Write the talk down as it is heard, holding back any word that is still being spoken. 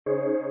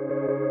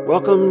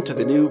Welcome to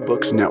the New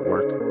Books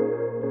Network.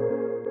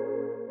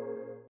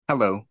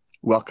 Hello,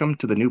 welcome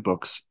to the New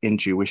Books in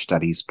Jewish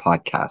Studies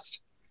podcast.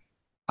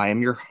 I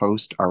am your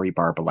host, Ari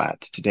Barbalat.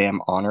 Today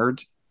I'm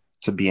honored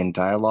to be in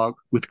dialogue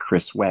with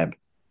Chris Webb.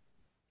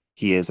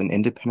 He is an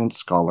independent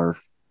scholar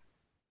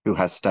who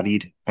has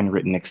studied and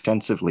written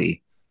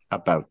extensively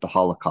about the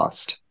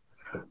Holocaust.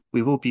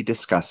 We will be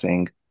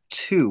discussing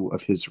two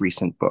of his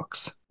recent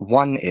books.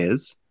 One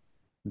is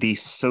The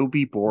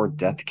Sobibor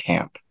Death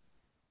Camp,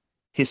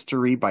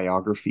 History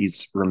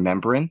Biographies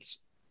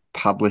Remembrance,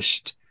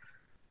 published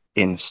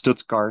in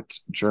Stuttgart,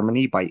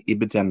 Germany by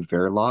Ibidem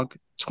Verlag,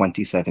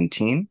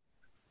 2017.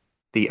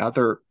 The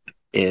other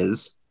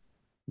is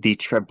The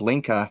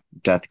Treblinka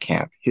Death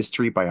Camp,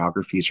 History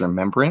Biographies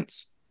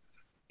Remembrance,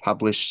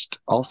 published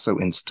also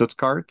in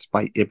Stuttgart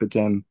by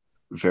Ibidem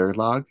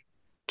Verlag,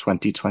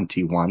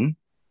 2021.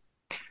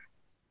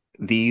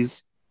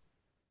 These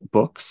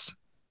books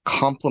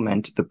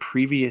complement the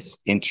previous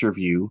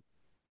interview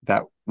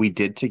that we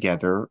did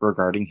together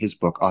regarding his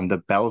book on the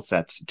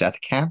Belzec death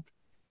camp.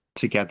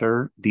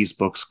 Together, these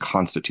books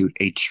constitute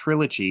a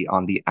trilogy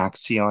on the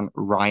Aktion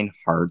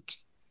Reinhard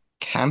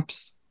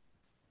camps,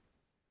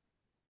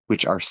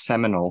 which are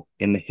seminal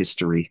in the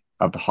history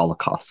of the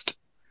Holocaust.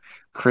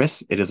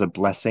 Chris, it is a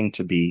blessing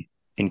to be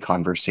in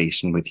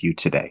conversation with you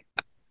today.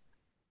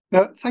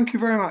 Thank you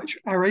very much,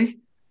 Ari.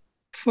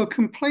 For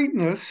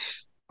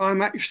completeness,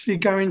 I'm actually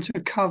going to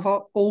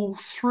cover all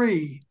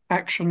three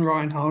Aktion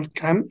Reinhard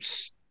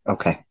camps.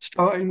 Okay.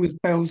 Starting with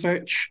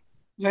Belzec,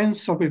 then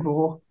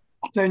Sobibor,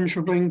 then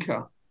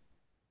Treblinka.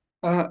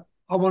 I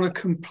want to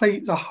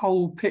complete the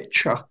whole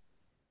picture,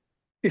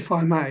 if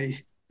I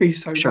may be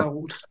so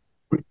bold.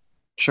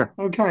 Sure.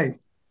 Okay,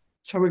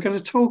 so we're going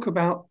to talk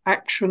about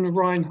Aktion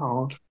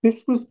Reinhard.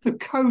 This was the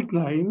code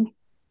name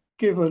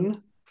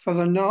given for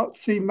the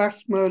Nazi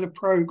mass murder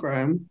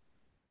program,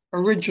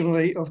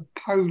 originally of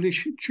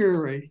Polish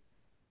Jewry.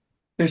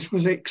 This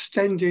was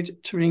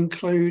extended to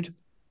include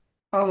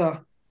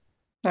other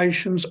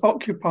nations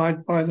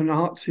occupied by the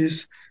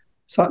Nazis,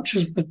 such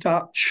as the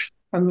Dutch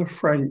and the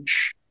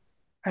French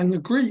and the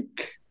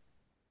Greek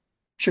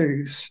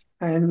Jews,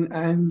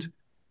 and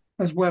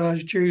as well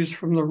as Jews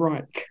from the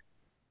Reich.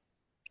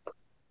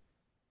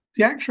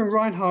 The Aktion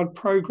Reinhard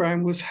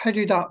program was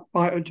headed up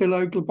by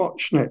Odilo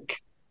Globocnik,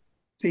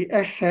 the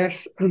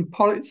SS and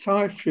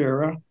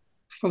Polizeiführer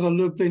for the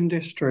Lublin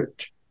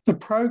district. The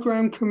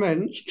program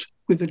commenced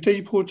with the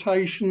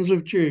deportations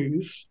of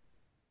Jews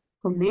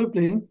from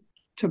Lublin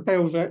to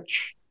Belzec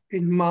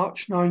in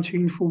March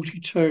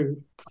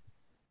 1942.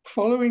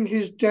 Following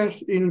his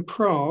death in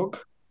Prague,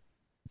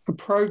 the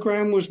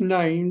program was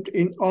named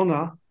in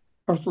honor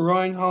of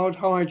Reinhard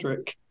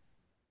Heydrich,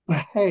 the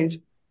head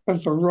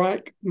of the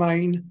Reich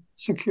Main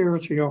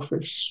Security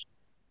Office.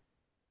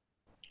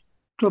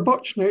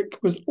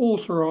 Globocnik was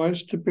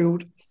authorized to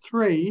build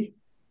 3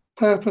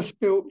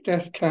 purpose-built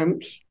death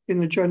camps in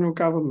the general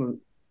government,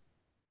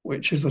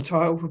 which is the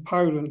title for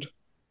Poland.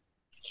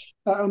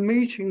 At a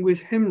meeting with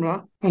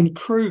Himmler and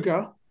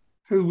Kruger,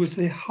 who was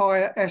the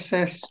higher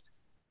SS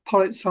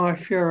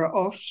Polizeiführer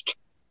Ost,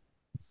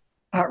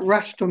 at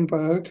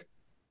Rastenburg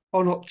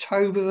on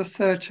October the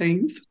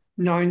 13th,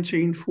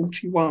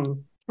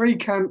 1941. 3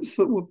 camps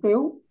that were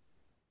built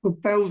were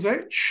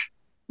Belzec,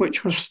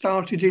 which was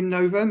started in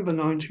November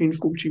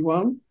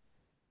 1941,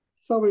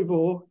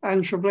 Sobibor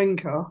and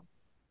Treblinka,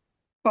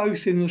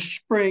 both in the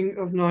spring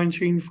of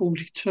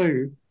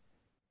 1942.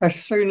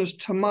 As soon as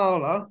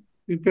Tamala,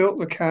 who built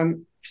the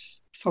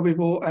camps,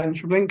 Sobibor and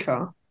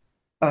Treblinka,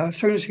 as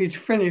soon as he'd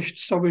finished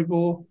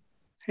Sobibor,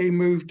 he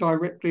moved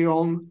directly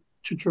on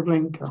to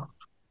Treblinka.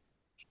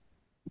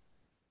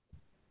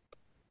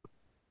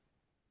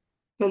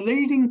 The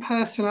leading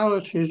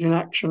personalities in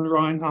Aktion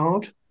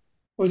Reinhard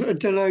was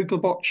Odilo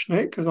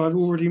Globocnik, as I've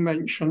already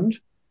mentioned,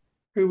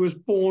 who was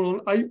born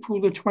on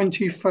April the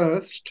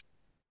 21st,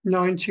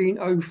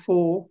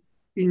 1904,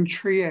 in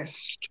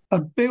Trieste. A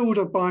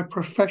builder by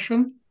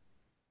profession,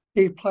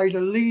 he played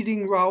a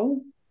leading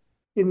role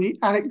in the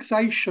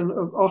annexation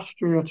of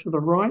Austria to the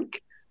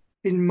Reich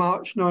in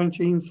March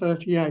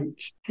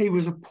 1938. He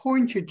was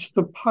appointed to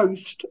the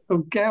post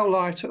of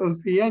Gauleiter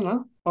of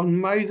Vienna on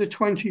May the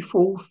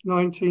 24th,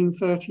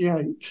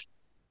 1938.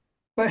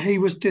 But he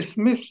was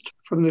dismissed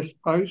from this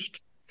post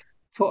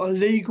for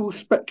illegal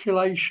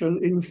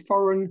speculation in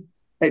foreign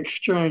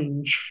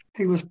exchange.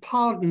 He was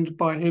pardoned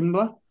by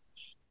Himmler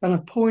and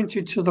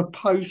appointed to the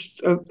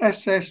post of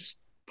SS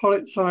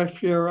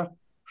Polizeiführer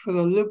for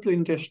the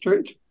Lublin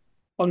district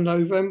on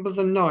November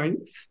the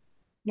 9th,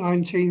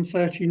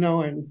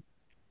 1939.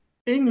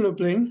 In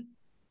Lublin,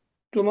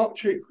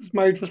 Globocnik was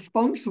made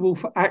responsible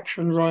for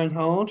Aktion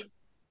Reinhard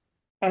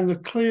and the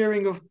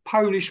clearing of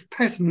Polish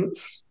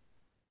peasants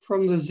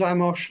from the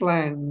Zamość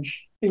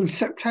lands. In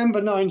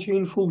September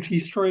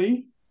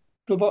 1943,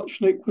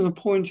 Globocnik was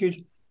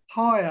appointed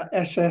higher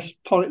SS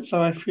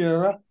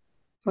Polizeiführer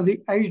for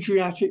the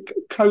Adriatic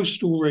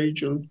coastal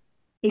region.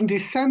 In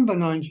December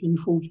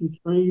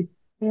 1943,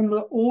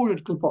 Himmler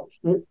ordered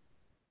Globocnik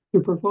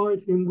to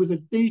provide him with a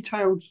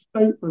detailed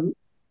statement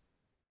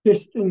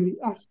listing the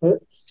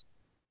assets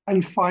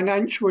and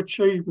financial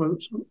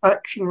achievements of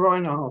Action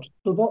Reinhard.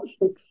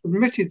 Globocnik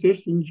submitted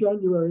this in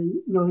January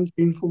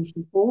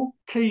 1944.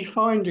 Key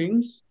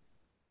findings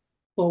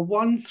were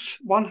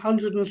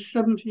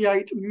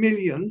 178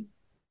 million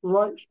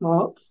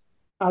Reichsmarks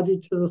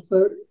added to the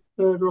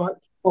Third Reich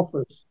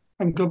coffers.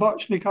 And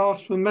Globocnik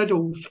asked for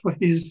medals for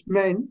his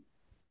men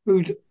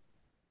who'd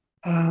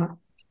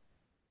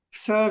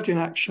served in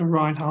Action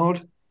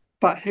Reinhard,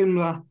 but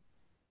Himmler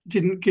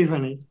didn't give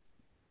any.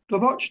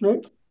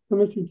 Globocnik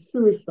committed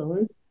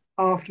suicide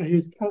after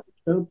his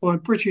capture by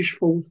British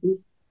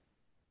forces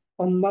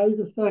on May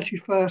the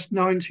 31st,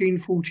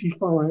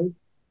 1945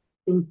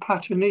 in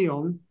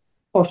Paternionen,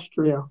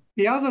 Austria.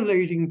 The other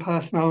leading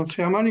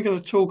personality, I'm only going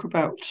to talk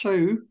about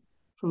two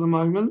for the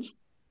moment.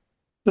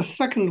 The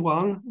second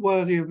one,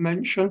 worthy of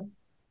mention,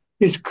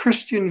 is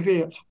Christian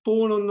Wirth,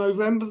 born on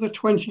November the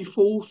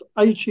 24th,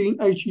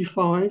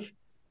 1885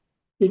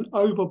 in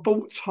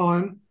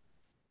Oberbolzheim,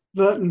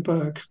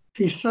 Württemberg.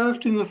 He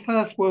served in the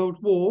First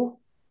World War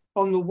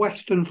on the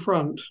Western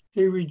Front.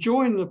 He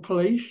rejoined the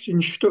police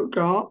in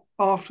Stuttgart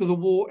after the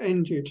war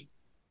ended.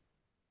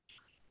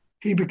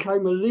 He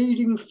became a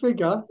leading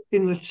figure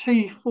in the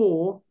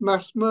T4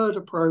 mass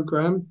murder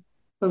program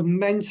of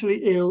mentally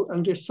ill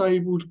and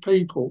disabled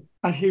people,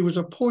 and he was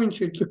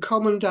appointed the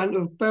Commandant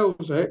of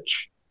Belzec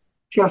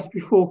just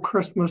before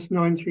Christmas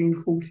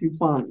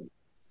 1941.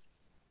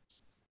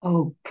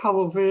 I'll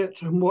cover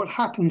Wirth and what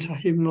happened to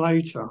him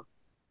later.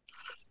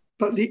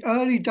 But the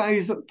early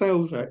days at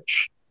Belzec,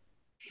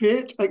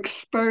 Wirth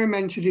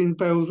experimented in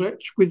Belzec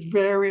with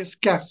various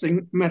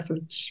gassing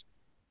methods,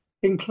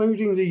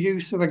 including the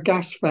use of a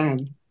gas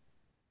fan.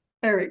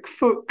 Erich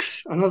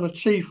Fuchs, another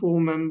T4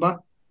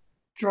 member,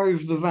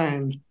 drove the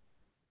van.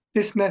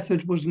 This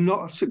method was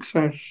not a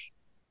success.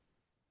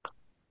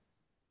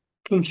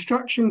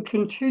 Construction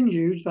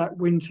continued that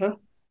winter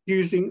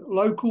using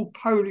local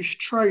Polish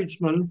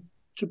tradesmen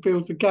to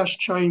build the gas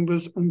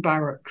chambers and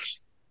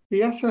barracks.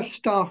 The SS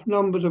staff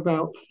numbered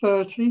about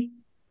 30,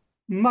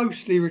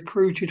 mostly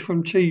recruited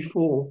from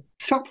T4,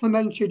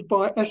 supplemented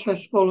by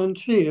SS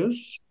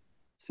volunteers,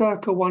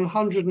 circa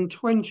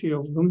 120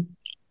 of them,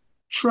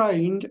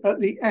 trained at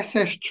the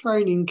SS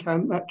training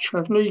camp at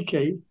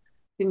Travniki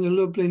in the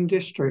Lublin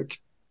district,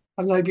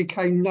 and they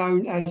became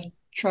known as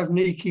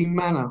Travniki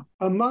Manor.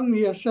 Among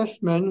the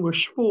SS men were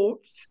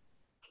Schwartz,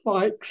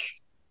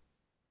 Fikes,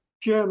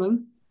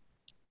 German,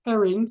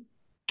 Herring,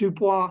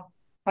 Dubois,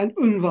 and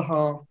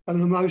Unverhaar,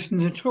 and the most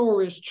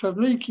notorious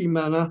Travniki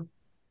Manor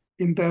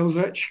in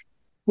Belzec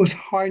was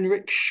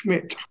Heinrich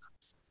Schmidt.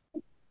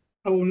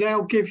 I will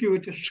now give you a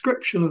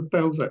description of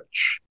Belzec.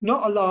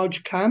 Not a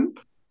large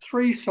camp,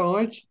 3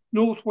 sides,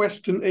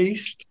 northwest and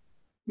east,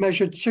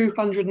 measured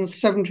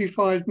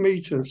 275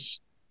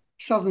 metres,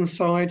 southern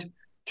side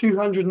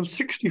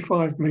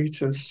 265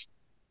 metres,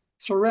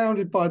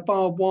 surrounded by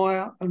barbed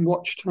wire and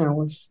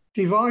watchtowers.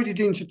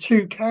 Divided into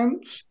 2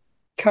 camps,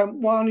 Camp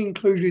 1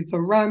 included the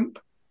ramp,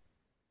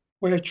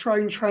 where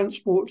train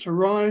transports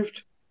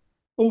arrived,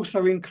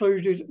 also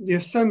included the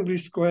assembly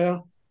square,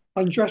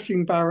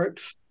 undressing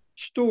barracks,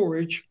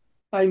 storage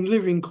and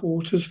living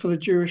quarters for the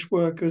Jewish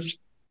workers,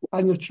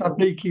 and the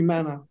Travniki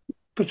Manor.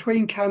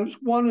 Between camps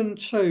 1 and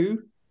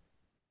 2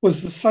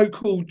 was the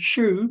so-called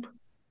tube,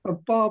 a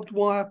barbed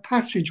wire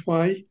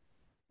passageway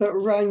that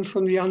ran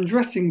from the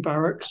undressing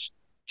barracks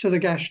to the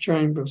gas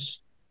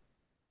chambers.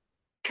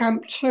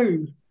 Camp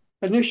 2,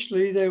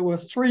 initially there were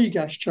 3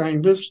 gas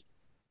chambers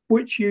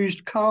which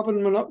used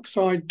carbon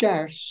monoxide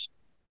gas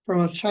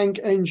from a tank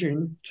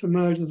engine to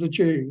murder the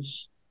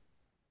Jews.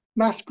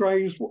 Mass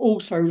graves were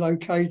also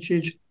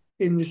located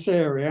in this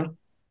area,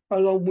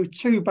 along with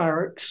 2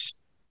 barracks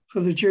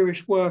for the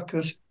Jewish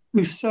workers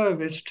who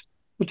serviced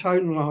the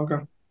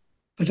Totenlager,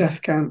 the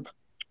death camp.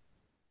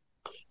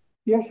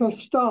 The SS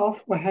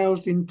staff were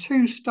housed in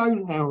 2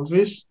 stone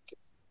houses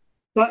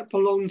that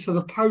belonged to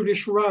the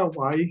Polish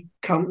Railway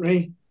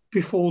Company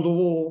before the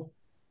war.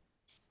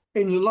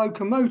 In the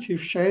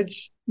locomotive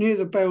sheds near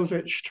the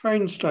Belzec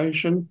train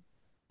station,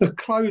 the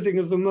clothing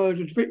of the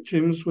murdered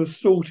victims was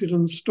sorted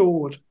and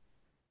stored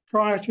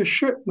prior to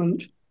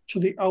shipment to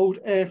the old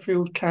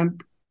airfield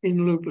camp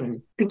in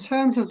Lublin. In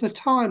terms of the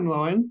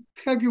timeline,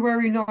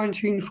 February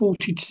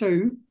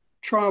 1942,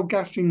 trial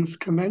gassings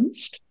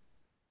commenced.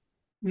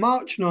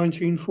 March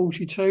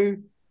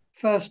 1942,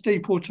 first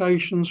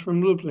deportations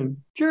from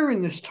Lublin.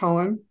 During this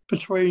time,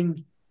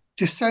 between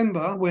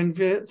December, when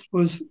Wirth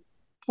was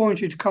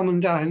appointed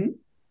commandant,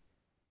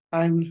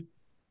 and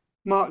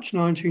March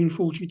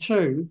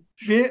 1942,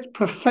 Wirth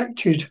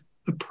perfected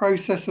the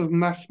process of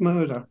mass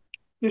murder.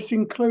 This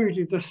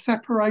included the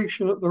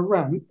separation at the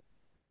ramp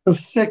of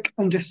sick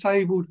and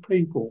disabled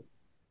people,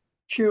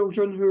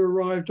 children who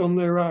arrived on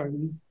their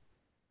own.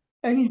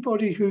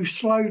 Anybody who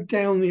slowed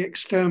down the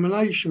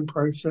extermination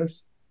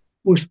process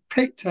was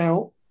picked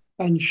out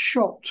and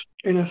shot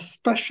in a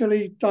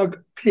specially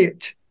dug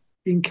pit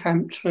in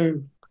Camp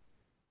 2.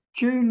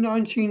 June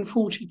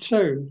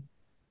 1942,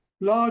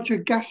 larger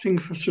gassing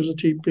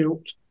facility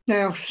built,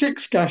 now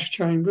 6 gas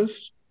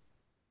chambers,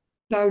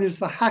 known as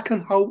the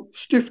Hackenholt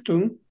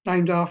Stiftung,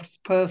 named after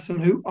the person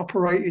who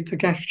operated the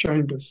gas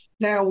chambers.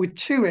 Now with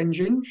 2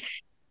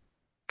 engines,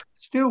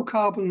 still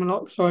carbon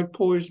monoxide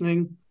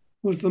poisoning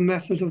was the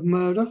method of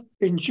murder.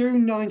 In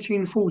June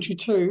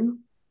 1942,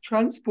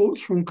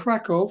 transports from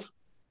Krakow,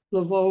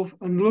 Lvov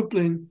and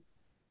Lublin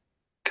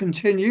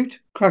continued.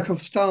 Krakow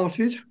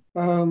started.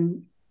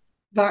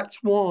 That's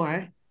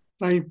why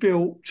they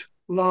built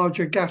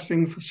larger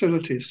gassing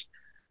facilities.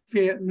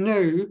 Viet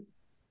knew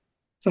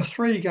the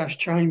 3 gas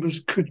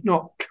chambers could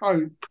not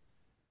cope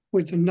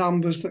with the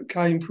numbers that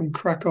came from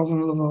Krakow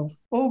and Lvov.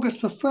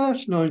 August the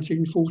 1st,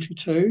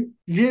 1942,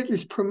 Viet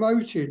is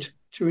promoted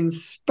to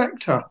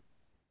inspector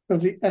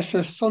of the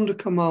SS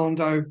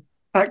Sonderkommando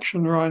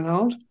Action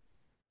Reinhard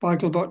by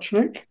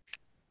Globocnik.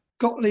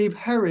 Gottlieb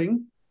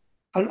Hering,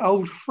 an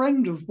old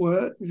friend of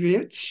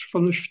Viet's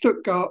from the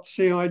Stuttgart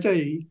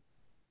CID,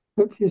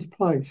 took his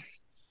place.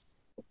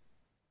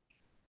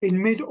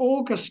 In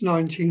mid-August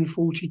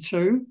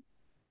 1942,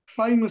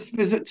 famous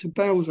visit to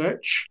Belzec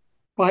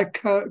by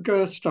Kurt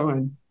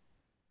Gerstein,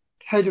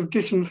 head of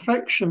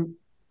disinfection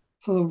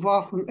for the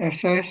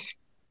Waffen-SS,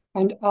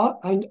 and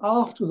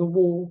after the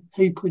war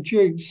he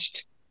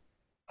produced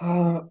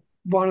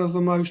one of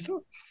the most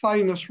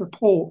famous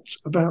reports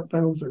about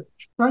Belzec.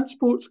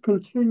 Transports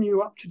continue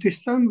up to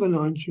December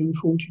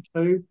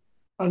 1942,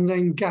 and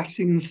then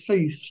gassing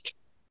ceased.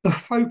 The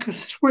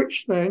focus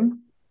switched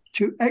then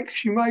to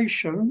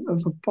exhumation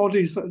of the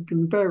bodies that had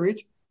been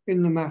buried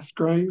in the mass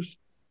graves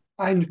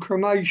and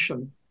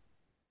cremation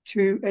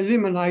to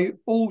eliminate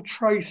all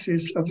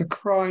traces of the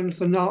crimes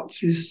the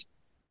Nazis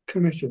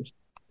committed.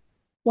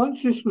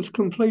 Once this was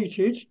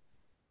completed,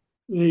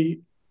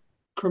 the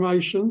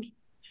cremation,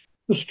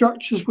 the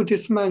structures were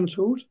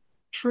dismantled,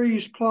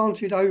 trees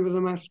planted over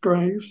the mass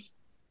graves,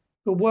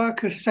 the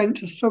workers sent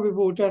to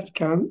Sobibor death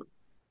camp,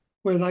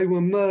 where they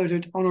were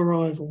murdered on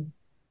arrival.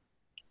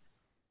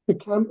 The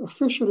camp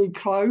officially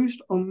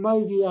closed on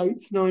May the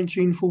 8th,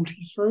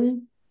 1943,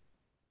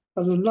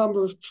 and the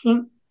number of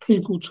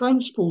people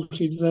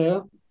transported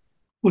there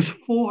was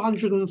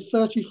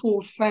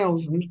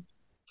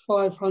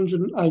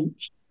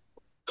 434,508,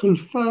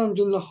 confirmed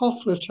in the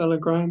Hoffler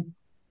telegram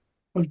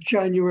of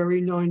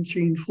January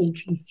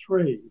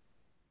 1943.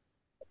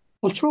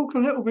 I'll talk a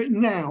little bit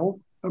now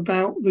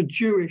about the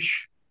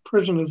Jewish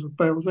prisoners of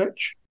Belzec.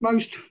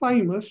 Most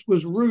famous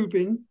was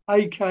Rubin,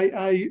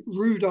 aka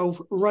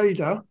Rudolf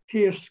Rader.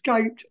 He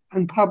escaped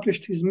and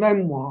published his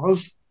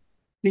memoirs,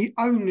 the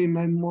only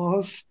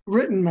memoirs,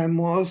 written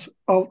memoirs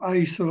of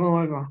a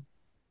survivor.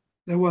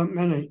 There weren't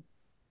many.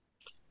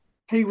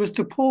 He was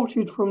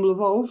deported from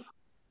Lvov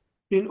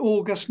in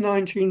August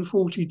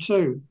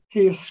 1942.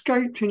 He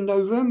escaped in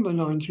November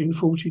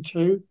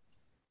 1942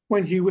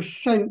 when he was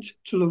sent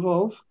to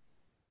Lvov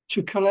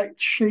to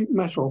collect sheet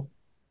metal.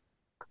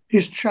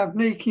 His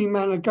Travniki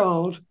Manor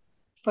guard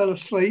fell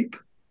asleep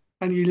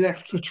and he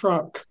left the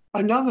truck.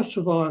 Another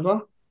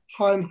survivor,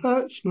 Chaim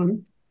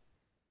Hertzman,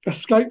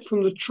 escaped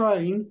from the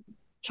train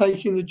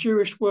taking the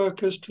Jewish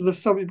workers to the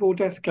Sobibor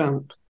death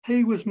camp.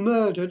 He was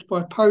murdered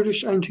by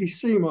Polish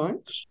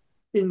anti-Semites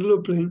in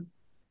Lublin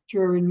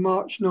during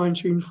March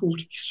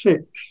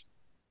 1946.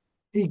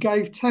 He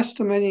gave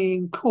testimony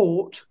in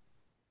court,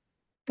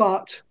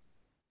 but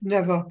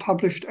never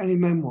published any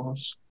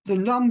memoirs. The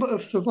number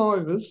of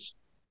survivors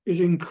is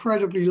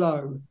incredibly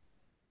low,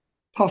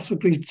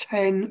 possibly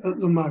 10 at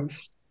the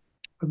most.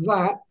 And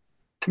that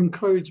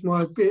concludes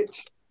my bit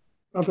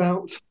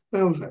about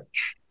Belzec.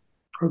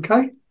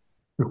 Okay?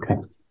 Okay.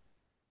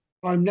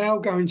 I'm now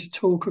going to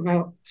talk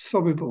about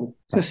Sobibor.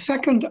 The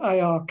second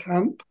AR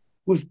camp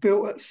was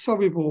built at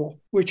Sobibor,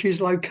 which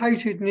is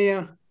located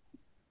near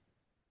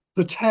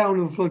the town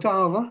of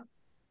Włodawa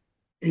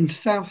in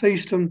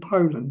southeastern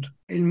Poland.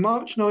 In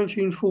March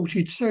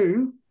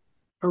 1942,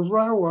 a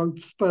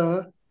railroad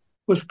spur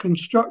was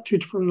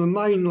constructed from the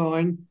main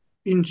line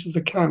into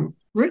the camp.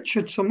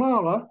 Richard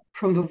Samala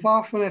from the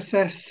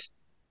Waffen-SS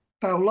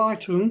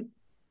Bauleitung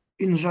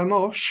in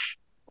Zamość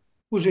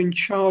was in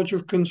charge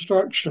of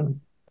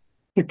construction.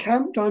 The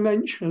camp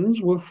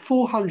dimensions were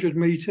 400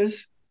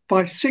 metres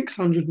by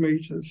 600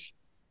 metres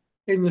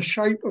in the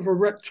shape of a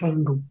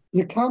rectangle.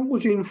 The camp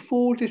was in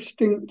 4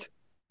 distinct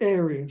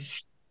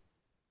areas: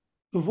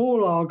 the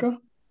Vorlager,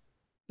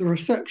 the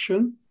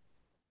reception,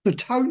 the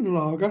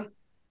Totenlager,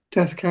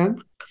 death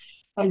camp,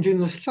 and in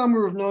the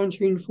summer of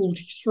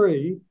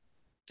 1943,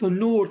 the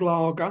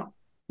Nordlager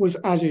was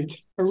added.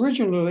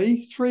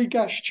 Originally, 3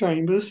 gas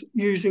chambers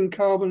using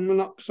carbon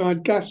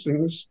monoxide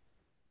gassings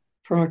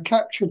from a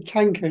captured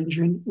tank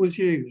engine was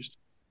used.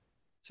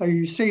 So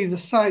you see the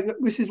same,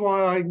 this is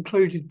why I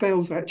included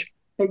Belzec,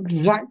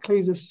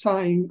 exactly the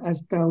same as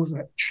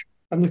Belzec.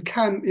 And the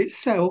camp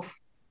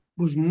itself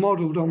was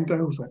modelled on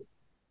Belzec.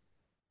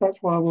 That's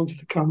why I wanted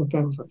to cover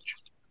Belzec.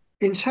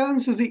 In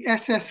terms of the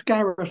SS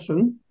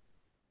garrison,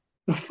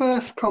 the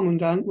first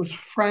commandant was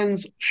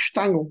Franz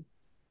Stangl,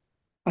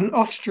 an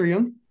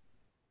Austrian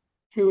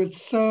who had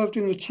served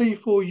in the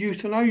T4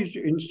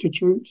 Euthanasia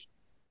Institute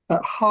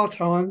at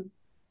Hartheim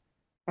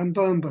and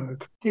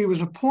Bernburg. He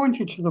was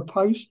appointed to the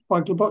post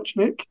by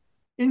Globocnik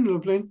in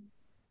Lublin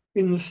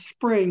in the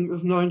spring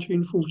of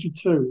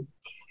 1942.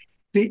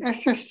 The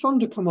SS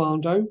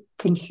Sonderkommando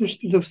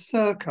consisted of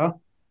circa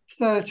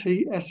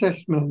 30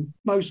 SS men.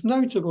 Most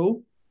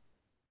notable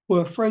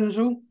were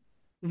Frenzel,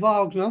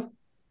 Wagner,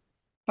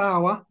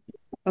 Bauer,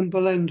 and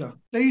Belenda.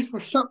 These were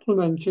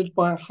supplemented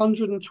by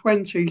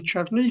 120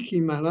 Chavniki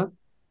men.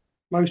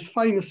 Most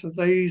famous of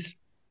these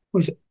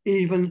was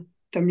Ivan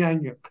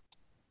Demjanjuk.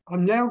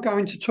 I'm now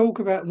going to talk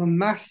about the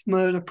mass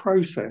murder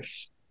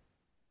process.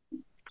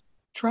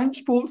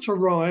 Transports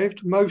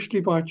arrived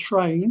mostly by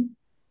train.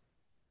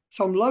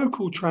 Some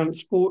local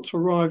transports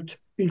arrived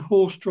in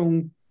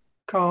horse-drawn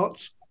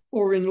carts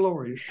or in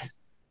lorries.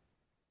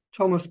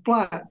 Thomas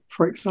Blatt,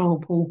 for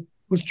example,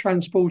 was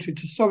transported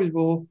to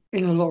Sobibor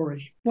in a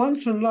lorry.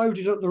 Once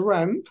unloaded at the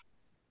ramp,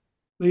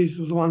 these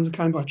were the ones that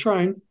came by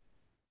train,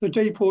 the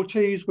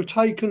deportees were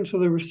taken to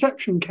the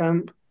reception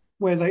camp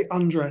where they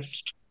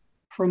undressed.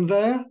 From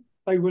there,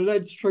 they were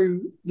led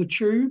through the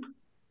tube,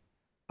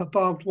 a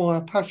barbed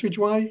wire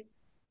passageway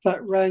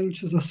that ran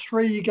to the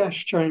 3 gas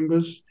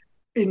chambers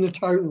in the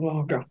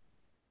Totenlager.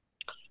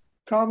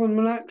 Carbon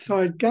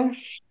monoxide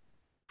gas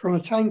from a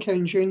tank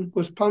engine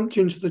was pumped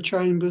into the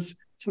chambers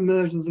to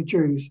murder the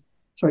Jews,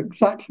 so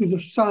exactly the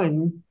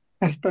same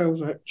as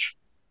Belzec.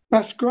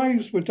 Mass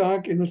graves were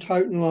dug in the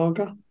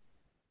Totenlager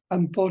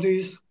and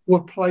bodies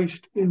were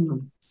placed in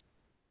them.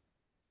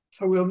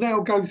 So we'll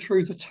now go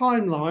through the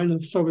timeline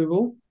of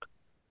Sobibor.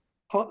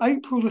 On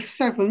April the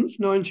 7th,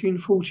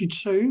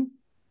 1942,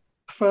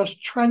 the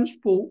first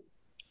transport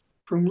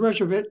from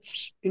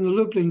Rzeszów in the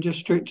Lublin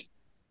district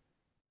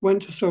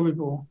went to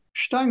Sobibor.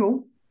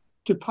 Stangl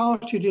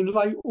departed in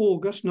late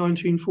August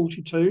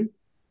 1942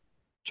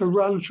 to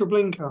run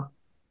Treblinka.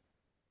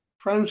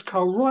 Franz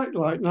Karl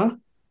Reitleitner,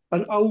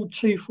 an old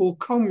T4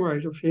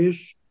 comrade of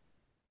his,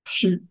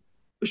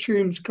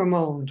 assumed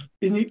command.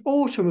 In the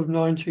autumn of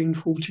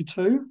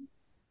 1942,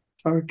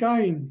 so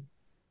again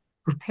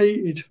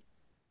repeated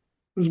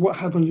as what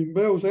happened in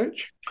Belzec,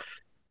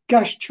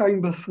 gas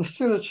chamber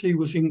facility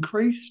was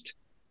increased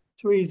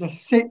to either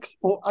 6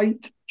 or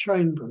 8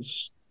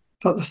 chambers.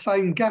 But the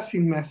same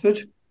gassing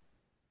method,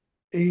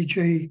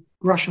 e.g.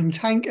 Russian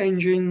tank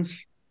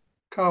engines,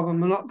 carbon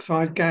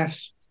monoxide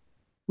gas,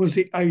 was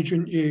the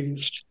agent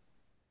used.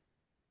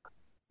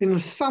 In the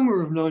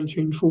summer of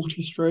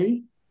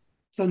 1943,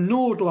 the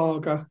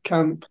Nordlager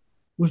camp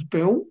was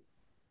built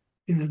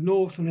in the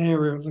northern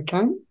area of the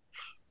camp,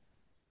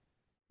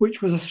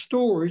 which was a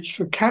storage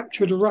for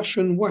captured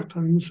Russian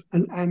weapons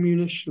and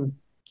ammunition.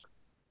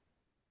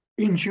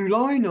 In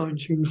July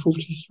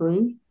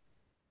 1943,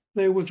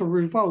 there was a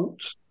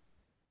revolt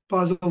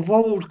by the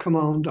Wald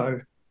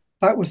Commando.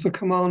 That was the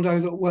commando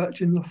that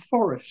worked in the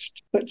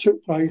forest that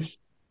took place,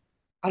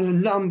 and a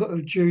number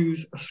of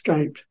Jews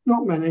escaped.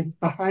 Not many,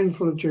 a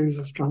handful of Jews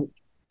escaped.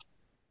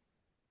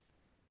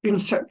 In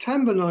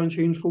September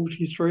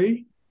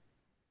 1943,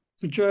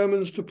 the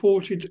Germans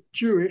deported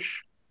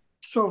Jewish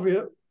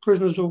Soviet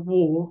prisoners of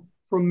war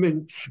from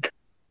Minsk.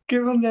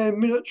 Given their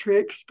military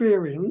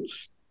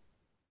experience,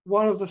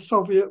 one of the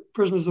Soviet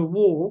prisoners of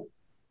war,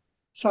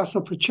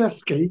 Sasa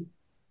Pachevsky,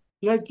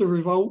 led the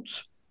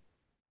revolt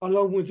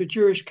along with the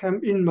Jewish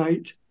camp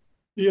inmate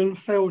Jan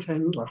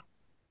Feldhendler.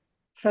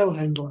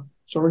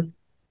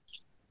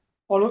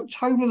 On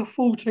October the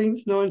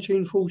 14th,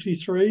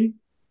 1943,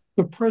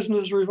 the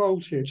prisoners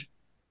revolted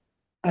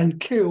and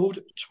killed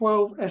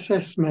 12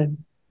 SS men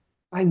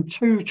and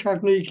 2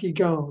 Chavniki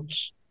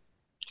guards.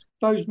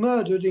 Those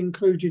murdered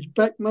included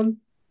Beckman,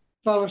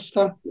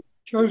 Wallister,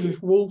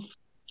 Joseph Wolf,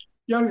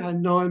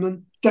 Johann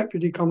Neumann,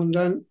 Deputy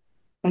Commandant,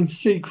 and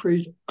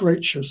Siegfried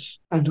Gretius,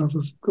 and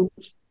others, of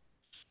course.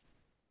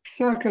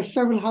 Circa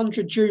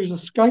 700 Jews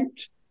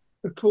escaped,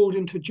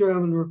 according to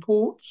German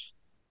reports.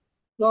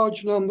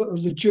 Large number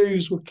of the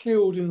Jews were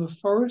killed in the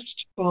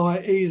forest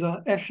by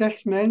either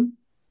SS men,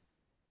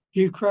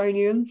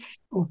 Ukrainians,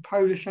 or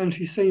Polish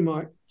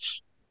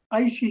anti-Semites.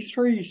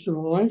 83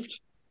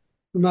 survived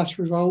the mass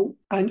revolt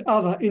and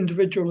other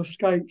individual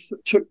escapes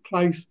that took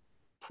place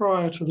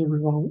prior to the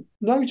revolt.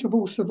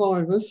 Notable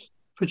survivors: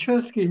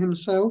 Pachevsky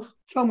himself,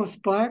 Thomas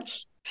Blatt,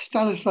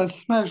 Stanislav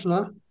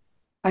Smazna,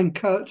 and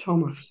Kurt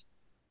Thomas.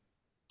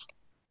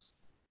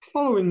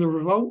 Following the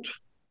revolt,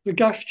 the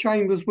gas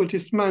chambers were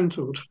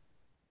dismantled.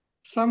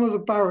 Some of the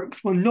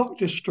barracks were not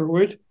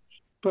destroyed,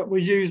 but were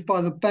used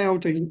by the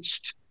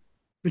Baudienst,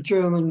 the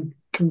German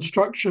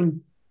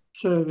construction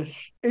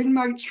service.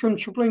 Inmates from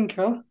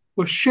Treblinka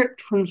were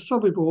shipped from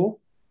Sobibor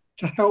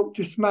to help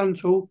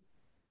dismantle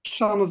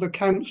some of the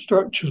camp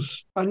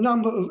structures. A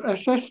number of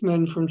SS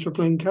men from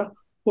Treblinka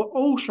were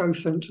also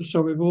sent to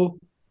Sobibor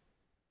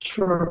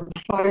to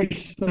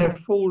replace their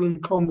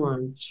fallen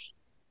comrades.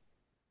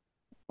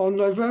 On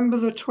November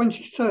the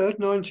 23rd,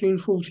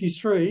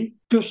 1943,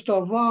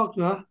 Gustav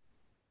Wagner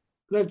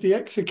led the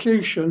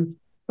execution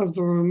of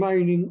the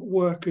remaining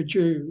worker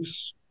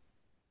Jews.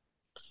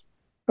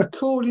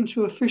 According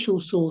to official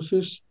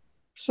sources,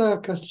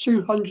 circa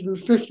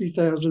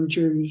 250,000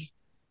 Jews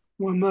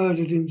were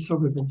murdered in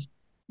Sobibor.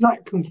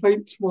 That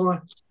completes my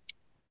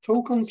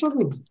talk on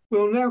Sobibor.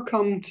 We'll now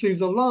come to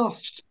the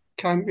last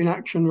camp in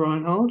Action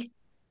Reinhard,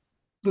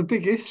 the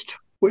biggest,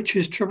 which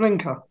is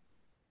Treblinka.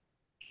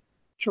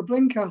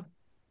 Treblinka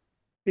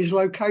is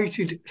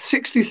located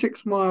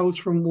 66 miles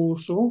from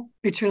Warsaw.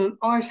 It's in an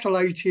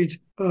isolated,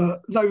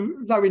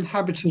 low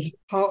inhabited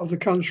part of the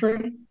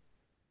country,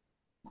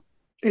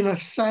 in a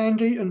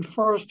sandy and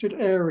forested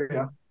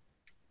area,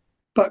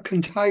 but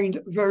contained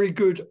very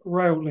good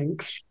rail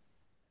links.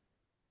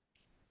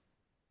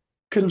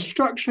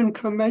 Construction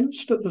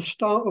commenced at the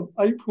start of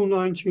April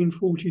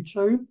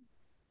 1942,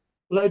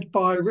 led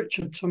by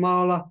Richard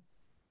Tamala,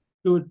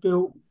 who had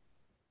built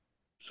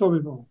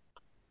Sobibor.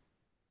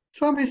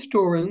 Some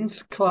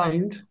historians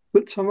claimed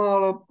that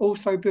Tamala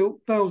also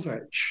built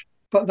Belzec,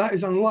 but that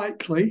is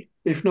unlikely,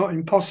 if not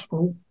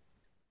impossible,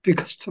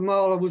 because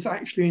Tamala was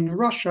actually in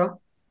Russia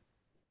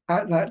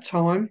at that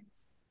time,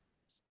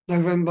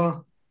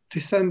 December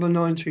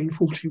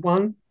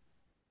 1941,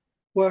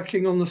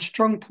 working on the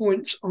strong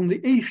points on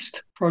the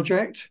East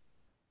project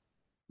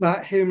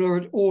that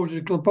Himmler had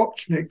ordered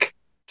Globocnik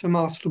to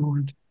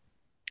mastermind.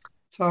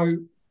 So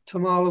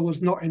Tamala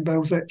was not in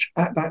Belzec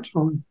at that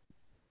time.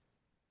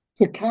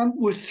 The camp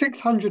was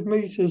 600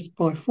 metres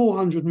by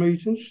 400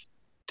 metres,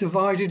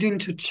 divided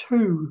into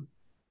two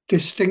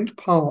distinct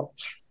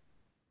parts.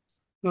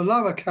 The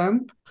lower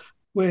camp,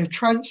 where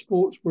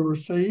transports were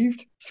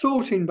received,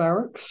 sorting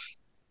barracks,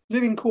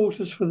 living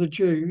quarters for the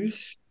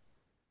Jews,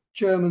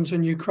 Germans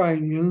and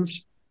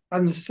Ukrainians,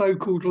 and the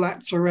so-called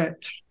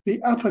lazaret.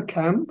 The upper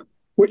camp,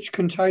 which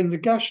contained the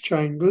gas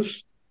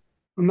chambers,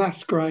 the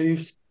mass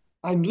graves,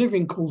 and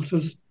living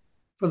quarters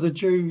for the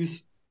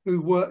Jews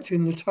who worked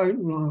in the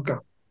Totenlager.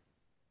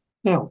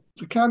 Now,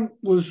 the camp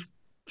was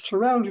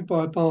surrounded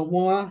by barbed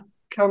wire,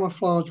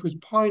 camouflaged with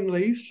pine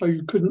leaves so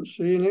you couldn't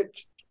see in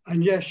it,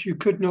 and yes, you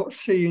could not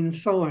see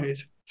inside.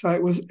 So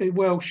it was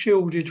well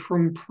shielded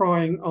from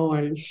prying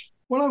eyes.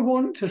 What I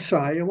want to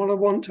say and what I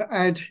want to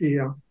add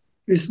here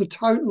is the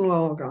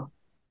Totenlager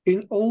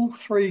in all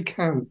three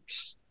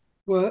camps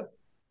were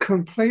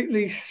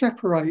completely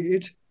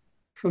separated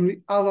from the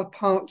other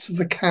parts of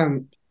the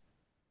camp.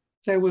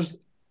 There was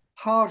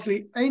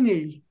hardly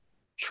any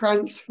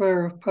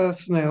transfer of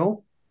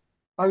personnel,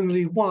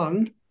 only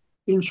one,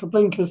 in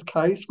Treblinka's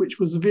case, which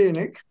was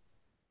Wiernik,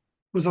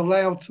 was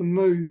allowed to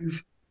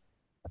move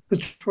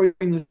between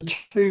the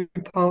two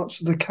parts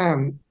of the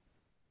camp.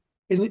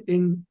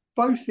 In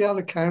both the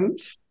other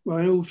camps, well,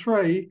 in all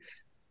three,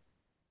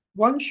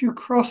 once you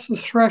cross the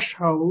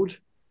threshold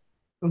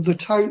of the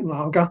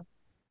Totenlager,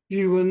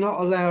 you were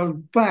not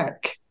allowed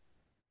back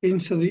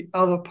into the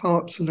other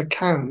parts of the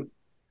camp.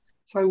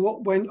 So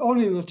what went on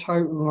in the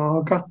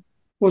Totenlager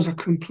was a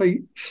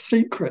complete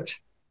secret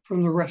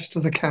from the rest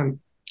of the camp.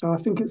 So I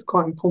think it's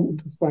quite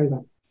important to say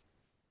that.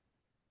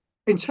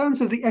 In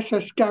terms of the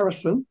SS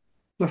garrison,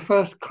 the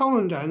first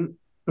commandant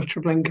of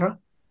Treblinka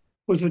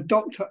was a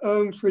Dr.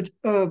 Irmfried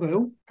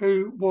Erbil,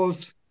 who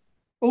was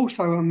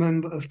also a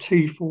member of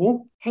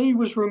T4. He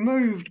was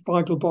removed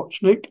by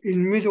Globocnik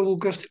in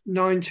mid-August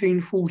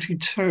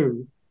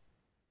 1942.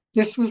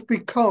 This was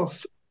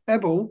because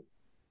Erbil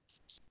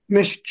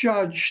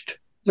misjudged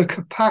the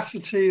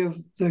capacity of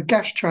the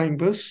gas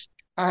chambers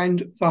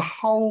and the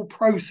whole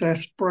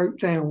process broke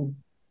down.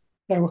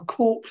 There were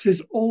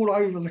corpses all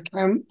over the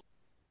camp.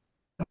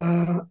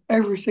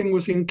 Everything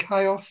was in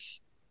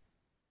chaos.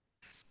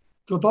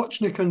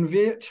 Globocnik and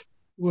Wirt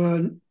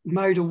were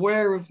made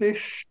aware of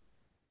this,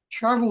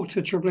 travelled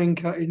to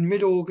Treblinka in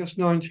mid-August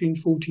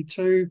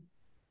 1942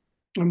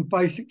 and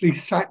basically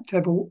sacked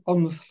Erbil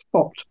on the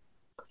spot.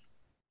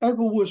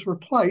 Erbil was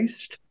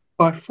replaced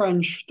by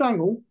Franz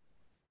Stangl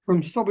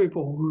from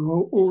Sobibor,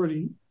 who I've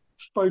already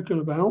spoken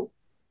about.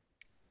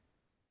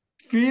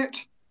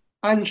 Wirt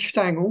and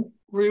Stangl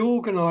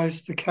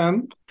reorganised the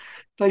camp.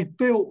 They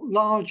built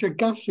larger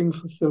gassing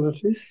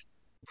facilities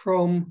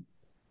from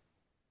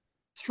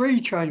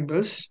 3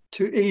 chambers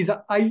to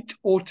either 8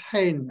 or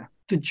 10.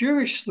 The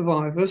Jewish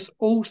survivors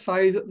all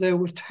say that there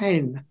were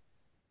 10.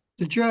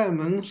 The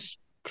Germans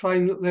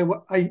claim that there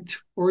were 8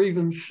 or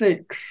even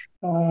 6.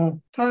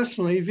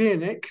 Personally,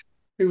 Wiernik,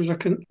 who was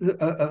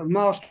a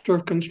master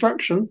of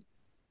construction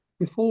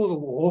before the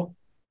war,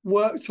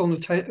 worked on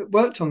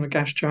the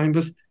gas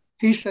chambers.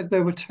 He said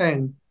there were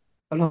 10,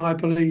 and I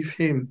believe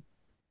him.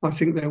 I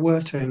think there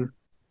were 10.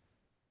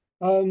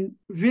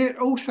 Wirt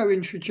also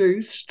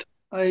introduced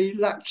a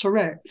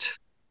lazaret,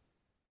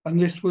 and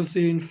this was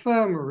the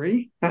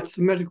infirmary. That's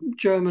the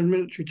German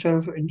military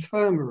term for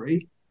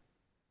infirmary,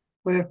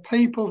 where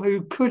people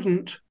who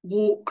couldn't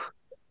walk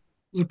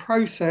the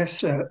process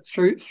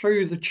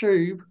through the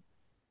tube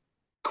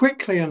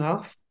quickly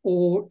enough,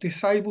 or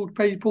disabled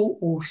people,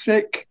 or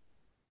sick,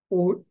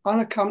 or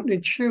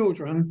unaccompanied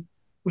children,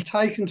 were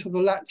taken to the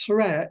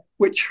lazaret,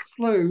 which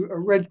flew a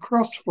Red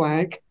Cross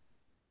flag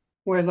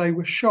where they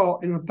were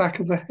shot in the back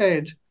of the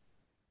head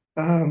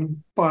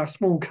by a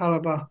small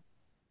caliber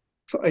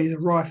for either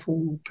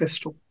rifle or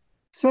pistol.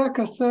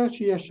 Circa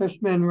 30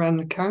 SS men ran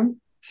the camp,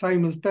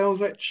 same as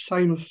Belzec,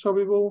 same as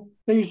Sobibor.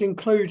 These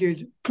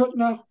included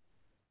Kuttner,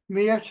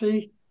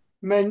 Mietti,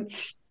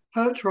 Mentz,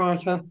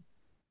 Hertreiter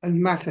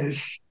and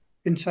Mattes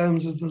in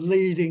terms of the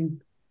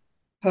leading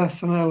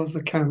personnel of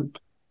the camp,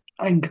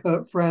 and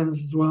Kurt Franz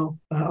as well.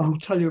 I'll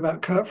tell you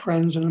about Kurt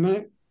Franz in a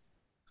minute.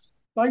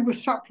 They were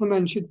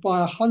supplemented by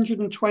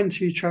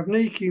 120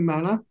 Travniki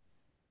manner,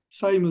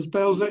 same as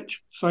Belzec,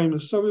 same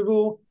as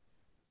Sobibor.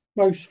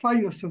 Most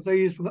famous of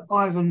these were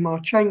Ivan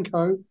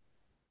Marchenko,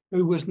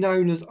 who was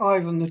known as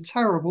Ivan the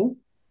Terrible,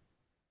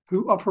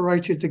 who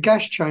operated the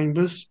gas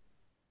chambers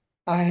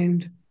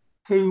and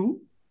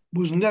who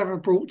was never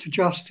brought to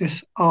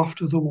justice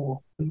after the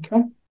war.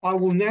 Okay, I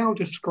will now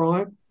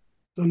describe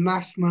the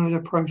mass murder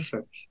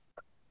process.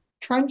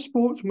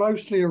 Transports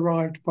mostly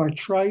arrived by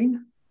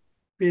train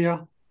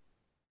via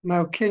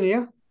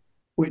Malkinia,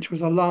 which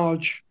was a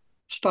large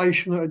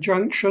station at a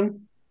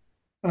junction,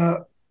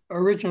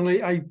 originally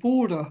a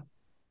border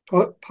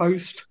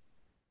post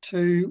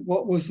to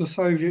what was the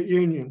Soviet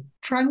Union.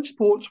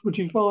 Transports were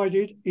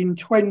divided in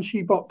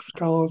 20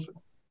 boxcars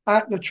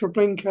at the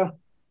Treblinka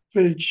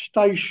village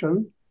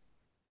station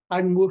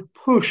and were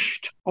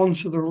pushed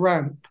onto the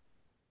ramp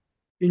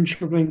in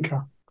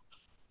Treblinka.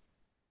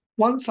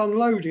 Once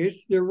unloaded,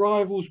 the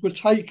arrivals were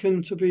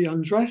taken to be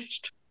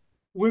undressed,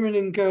 women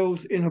and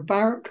girls in a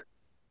barrack,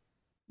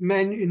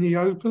 men in the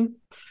open.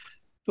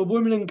 The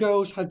women and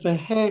girls had their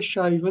hair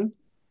shaven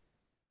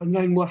and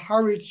then were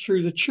hurried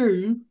through the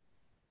tube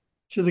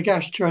to the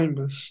gas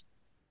chambers,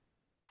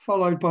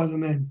 followed by the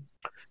men.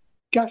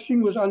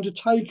 Gassing was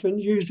undertaken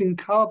using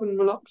carbon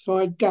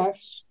monoxide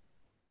gas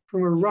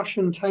from a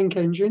Russian tank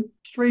engine,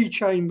 3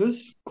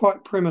 chambers,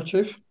 quite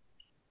primitive.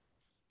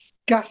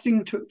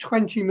 Gassing took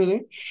 20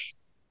 minutes.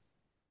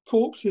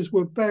 Corpses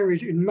were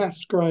buried in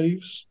mass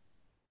graves,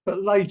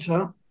 but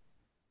later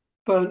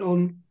burnt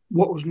on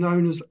what was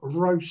known as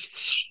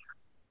roasts.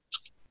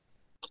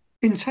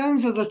 In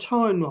terms of the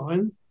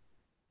timeline,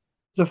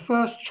 the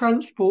first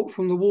transport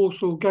from the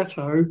Warsaw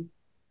Ghetto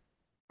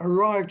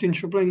arrived in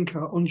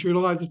Treblinka on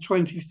July the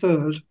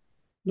 23rd,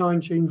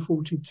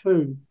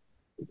 1942.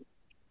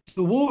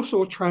 The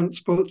Warsaw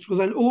transports were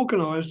then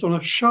organised on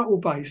a shuttle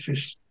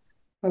basis.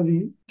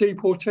 And the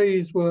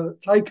deportees were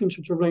taken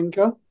to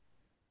Treblinka,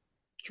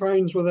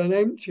 trains were then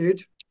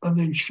emptied and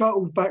then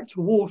shuttled back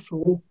to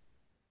Warsaw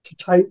to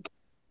take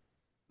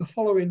the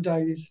following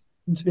day's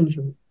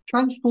contingent.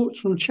 Transports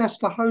from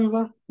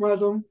Częstochowa,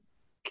 Radom,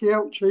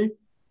 Kielce,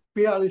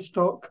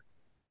 Białystok,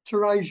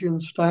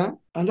 Theresienstadt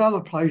and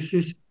other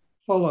places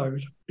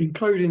followed,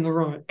 including the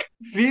Reich.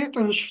 Wirth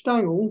and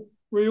Stangl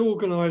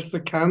reorganised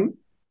the camp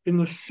in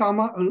the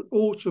summer and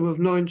autumn of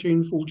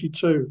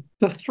 1942.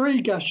 The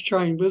 3 gas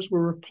chambers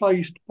were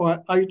replaced by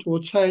 8 or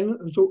 10,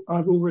 as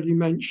I've already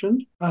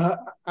mentioned,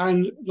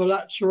 and the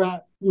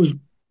lazaret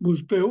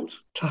was built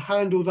to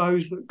handle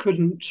those that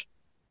couldn't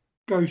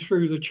go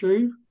through the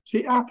tube.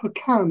 The upper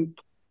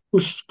camp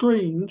was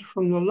screened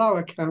from the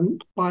lower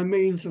camp by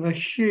means of a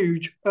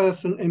huge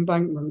earthen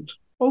embankment.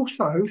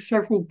 Also,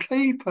 several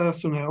key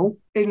personnel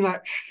in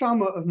that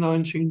summer of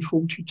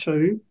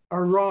 1942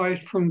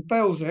 arrived from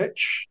Belzec.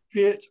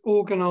 Wirth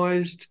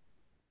organised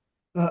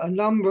a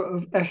number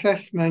of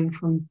SS men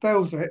from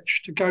Belzec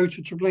to go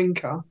to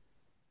Treblinka,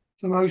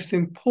 the most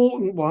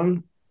important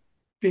one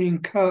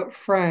being Kurt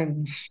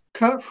Franz.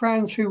 Kurt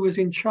Franz, who was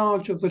in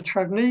charge of the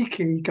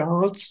Travniki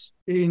guards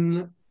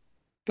in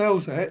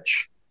Belzec,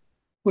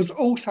 was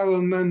also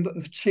a member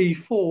of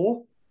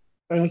T4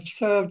 and had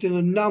served in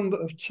a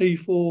number of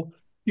T4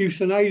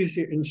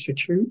 euthanasia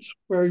institutes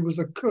where he was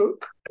a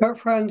cook. Kurt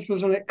Franz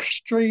was an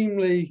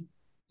extremely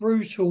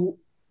brutal,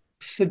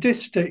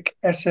 sadistic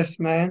SS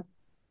man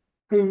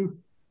who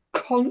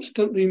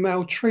constantly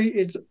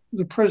maltreated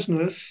the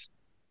prisoners.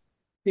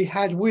 He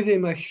had with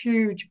him a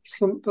huge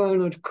St.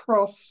 Bernard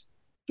cross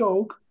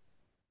dog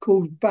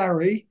called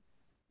Barry,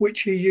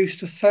 which he used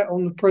to set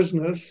on the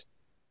prisoners.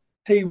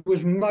 He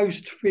was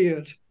most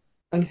feared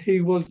and he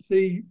was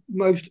the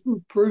most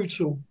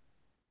brutal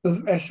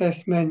of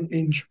SS men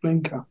in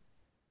Treblinka.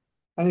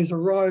 And his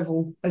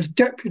arrival as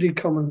deputy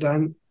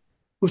commandant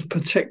was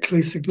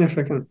particularly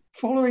significant.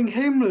 Following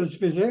Himmler's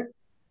visit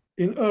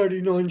in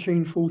early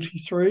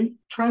 1943,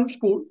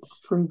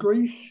 transports from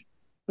Greece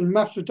and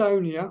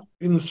Macedonia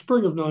in the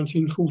spring of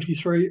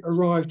 1943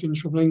 arrived in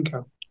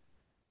Treblinka.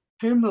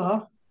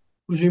 Himmler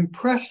was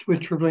impressed with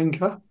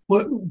Treblinka,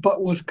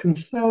 but was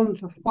concerned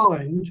to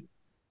find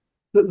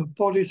that the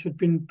bodies had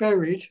been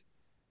buried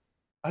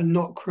and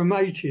not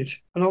cremated.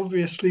 And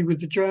obviously,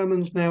 with the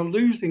Germans now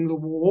losing the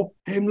war,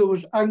 Himmler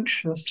was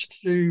anxious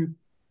to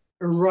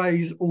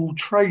erase all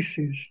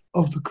traces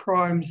of the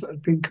crimes that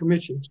had been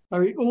committed.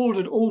 So he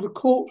ordered all the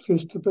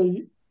corpses to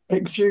be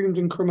exhumed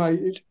and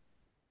cremated,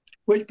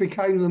 which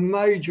became the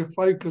major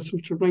focus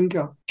of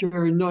Treblinka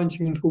during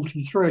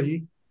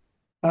 1943.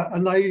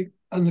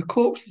 And the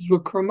corpses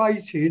were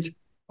cremated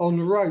on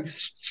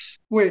roasts,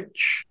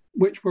 which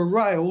were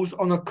rails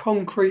on a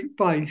concrete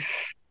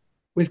base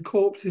with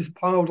corpses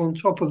piled on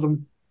top of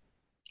them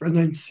and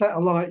then set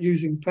alight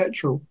using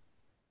petrol.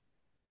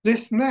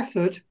 This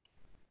method,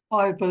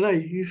 I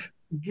believe,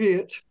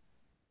 Wirth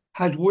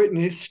had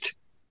witnessed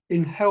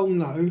in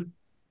Chełmno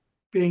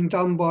being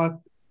done by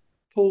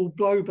Paul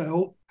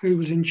Blobel, who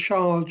was in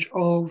charge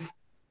of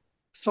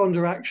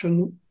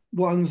Sonderaction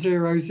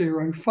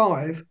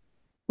 1005,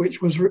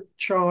 which was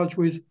charged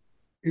with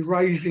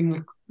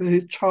erasing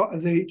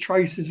the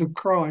traces of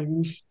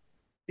crimes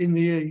in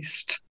the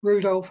East.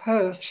 Rudolf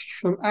Hirsch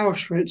from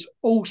Auschwitz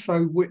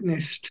also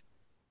witnessed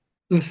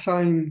the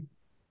same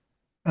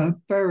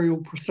burial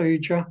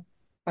procedure,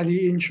 and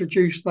he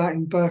introduced that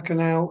in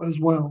Birkenau as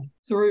well.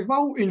 The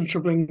revolt in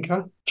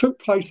Treblinka took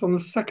place on the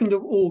 2nd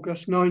of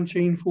August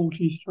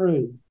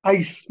 1943.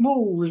 A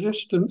small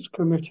resistance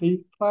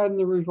committee planned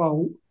the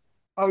revolt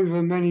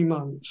over many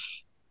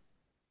months.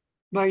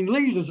 Main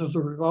leaders of the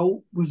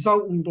revolt were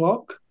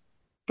Zoltenblock,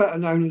 better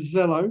known as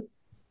Zello,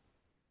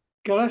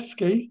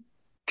 Galeski,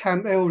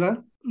 Camp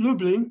Elder,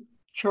 Lublin,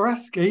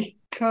 Cheraski,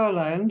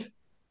 Kurland,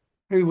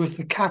 who was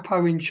the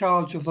capo in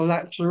charge of the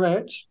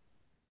Lazarette,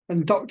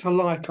 and Dr.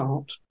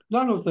 Leichhardt.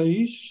 None of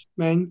these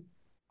men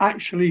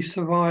actually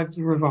survived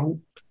the revolt.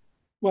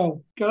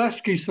 Well,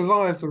 Galeski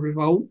survived the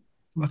revolt,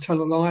 I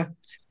tell a lie,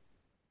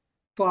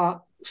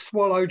 but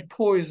swallowed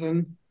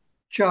poison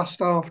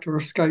just after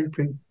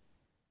escaping.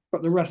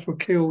 But the rest were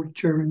killed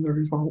during the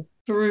revolt.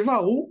 The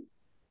revolt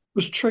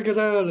was triggered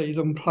earlier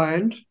than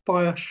planned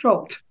by a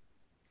shot,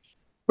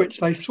 which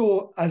they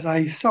saw as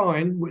a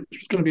sign, which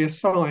was going to be a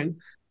sign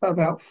at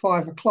about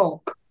 5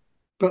 o'clock.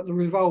 But the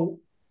revolt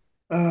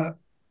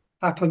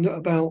happened at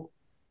about,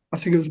 I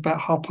think it was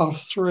about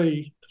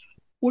 3:30.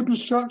 Wooden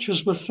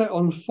structures were set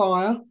on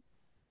fire.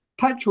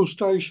 Petrol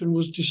station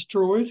was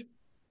destroyed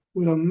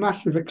with a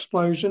massive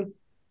explosion,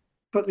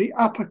 but the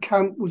upper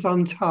camp was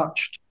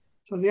untouched.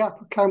 So the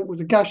upper camp with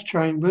the gas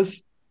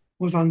chambers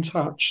was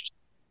untouched.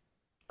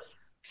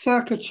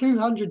 Circa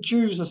 200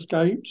 Jews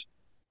escaped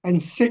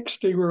and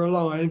 60 were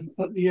alive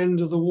at the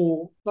end of the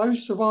war.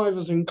 Those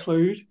survivors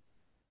include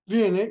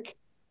Wienik,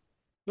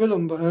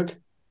 Willenberg,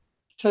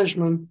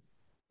 Tejman,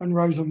 and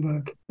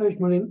Rosenberg.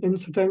 Tejman,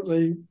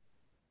 incidentally,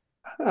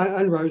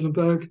 and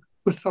Rosenberg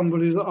was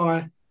somebody that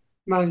I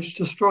managed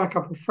to strike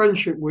up a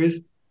friendship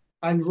with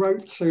and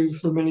wrote to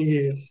for many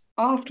years.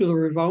 After the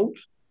revolt,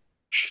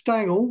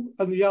 Stangl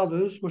and the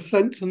others were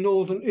sent to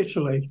northern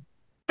Italy.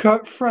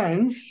 Kurt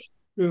Franz,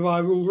 who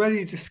I've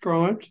already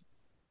described,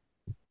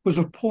 was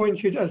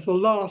appointed as the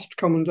last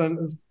commandant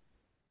of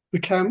the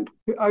camp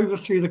to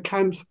oversee the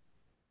camp's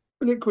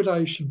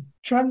liquidation.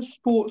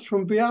 Transports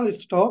from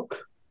Bialystok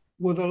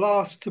were the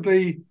last to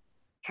be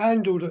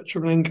handled at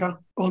Treblinka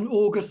on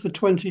August the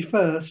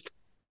 21st,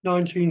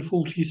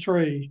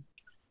 1943.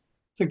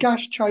 The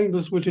gas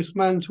chambers were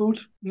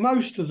dismantled.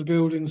 Most of the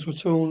buildings were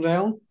torn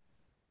down.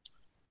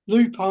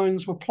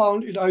 Lupines were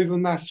planted over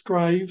mass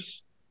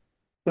graves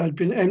that had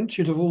been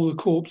emptied of all the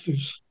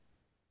corpses.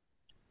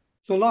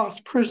 The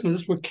last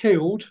prisoners were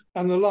killed,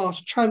 and the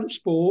last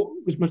transport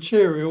with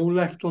material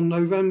left on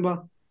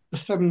November the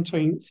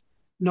 17th,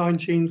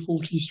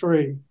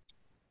 1943.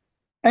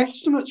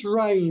 Estimates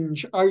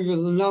range over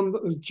the number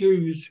of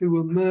Jews who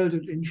were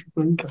murdered in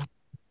Treblinka.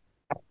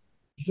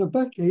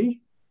 Zabecki,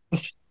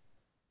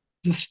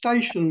 the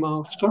station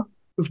master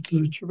of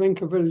the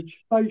Treblinka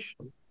village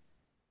station,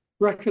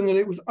 reckoned that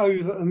it was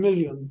over 1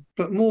 million,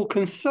 but more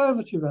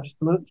conservative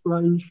estimates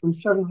range from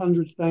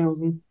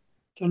 700,000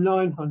 to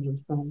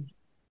 900,000.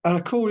 And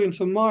according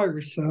to my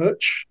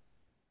research,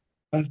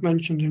 as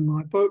mentioned in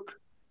my book,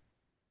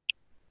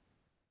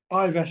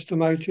 I've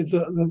estimated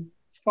that the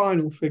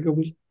final figure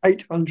was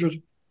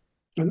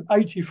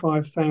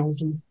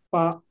 885,000,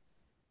 but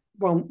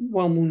one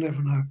will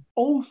never know.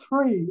 All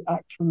three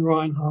Action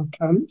Reinhard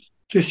camps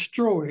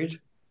destroyed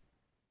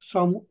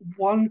some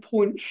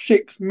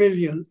 1.6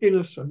 million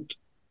innocent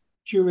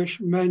Jewish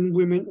men,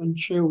 women, and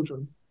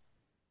children,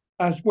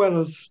 as well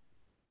as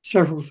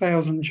several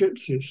thousand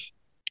gypsies.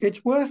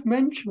 It's worth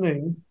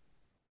mentioning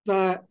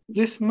that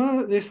this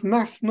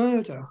mass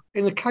murder,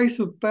 in the case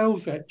of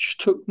Belzec,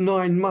 took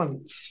 9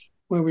 months,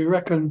 where we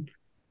reckon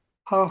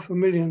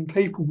 500,000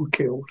 people were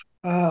killed.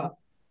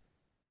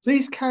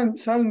 These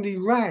camps only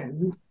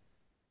ran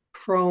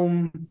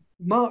from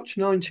March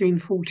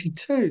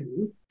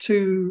 1942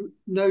 to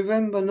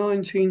November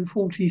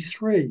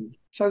 1943.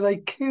 So they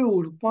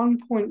killed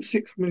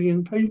 1.6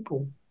 million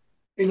people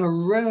in a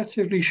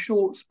relatively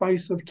short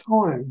space of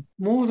time,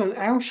 more than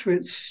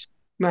Auschwitz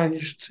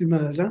managed to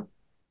murder,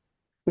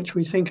 which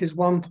we think is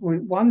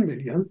 1.1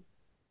 million,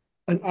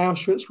 and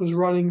Auschwitz was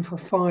running for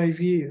 5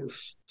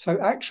 years. So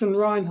Action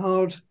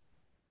Reinhard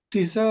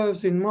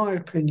deserves, in my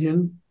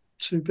opinion,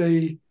 to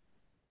be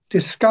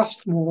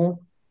discussed more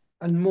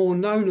and more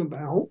known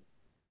about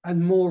and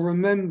more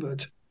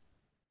remembered,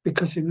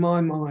 because in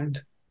my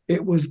mind,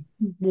 it was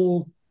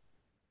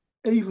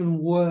even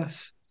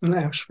worse than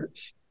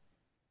Auschwitz.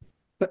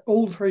 But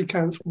all three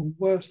camps were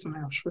worse than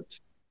Auschwitz,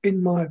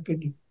 in my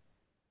opinion.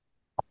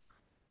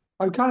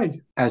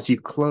 Okay. As you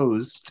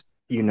closed,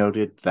 you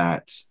noted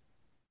that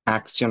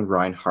Action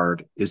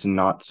Reinhard is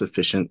not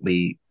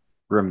sufficiently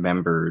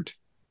remembered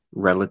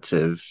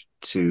relative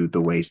to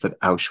the ways that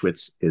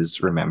Auschwitz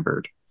is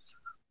remembered.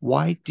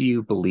 Why do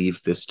you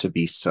believe this to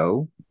be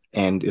so?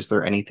 And is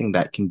there anything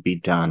that can be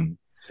done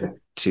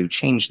to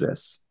change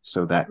this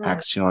so that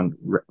Action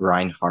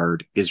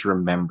Reinhard is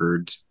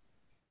remembered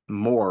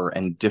more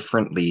and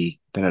differently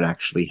than it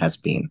actually has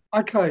been?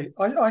 Okay,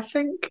 I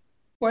think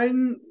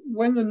when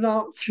the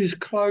Nazis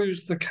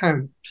closed the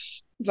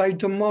camps, they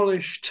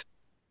demolished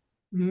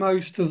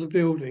most of the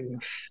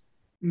buildings,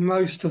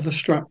 most of the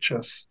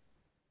structures.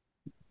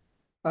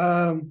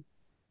 And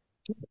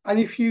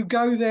if you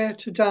go there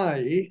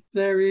today,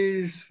 there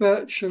is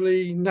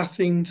virtually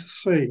nothing to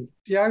see.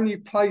 The only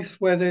place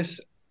where there's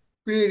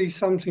really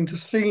something to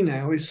see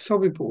now is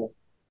Sobibor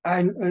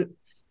and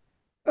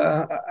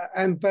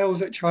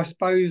Belzec, I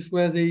suppose,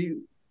 where the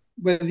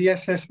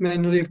SS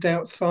men lived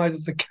outside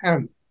of the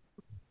camp,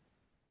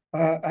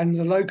 and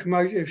the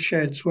locomotive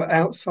sheds were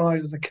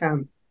outside of the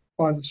camp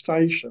by the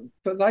station.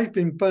 But they've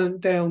been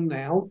burnt down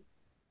now,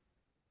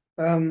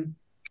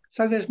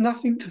 so there's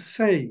nothing to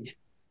see.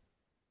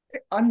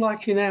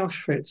 Unlike in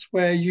Auschwitz,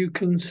 where you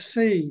can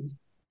see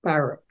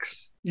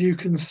barracks, you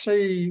can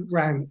see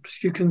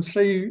ramps, you can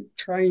see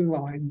train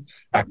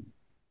lines,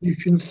 you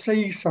can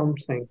see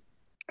something.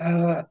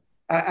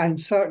 And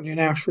certainly in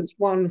Auschwitz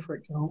I, for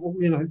example,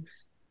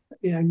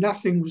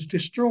 nothing was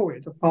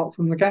destroyed apart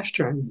from the gas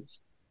chambers.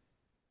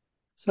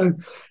 So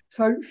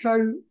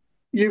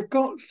you've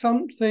got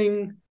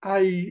something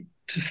to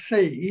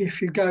see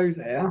if you go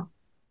there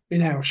in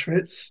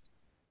Auschwitz,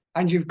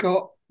 and you've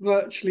got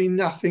virtually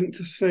nothing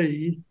to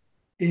see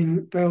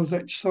in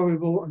Belzec,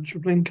 Sobibor, and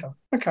Treblinka.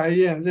 Okay,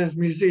 yeah, there's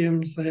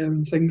museums there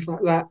and things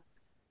like that.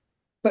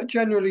 But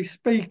generally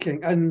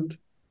speaking, and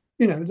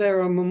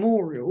there are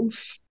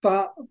memorials,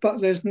 but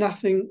there's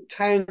nothing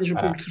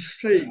tangible to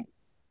see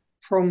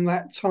from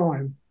that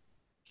time.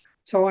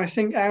 So I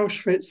think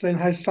Auschwitz then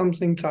has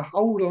something to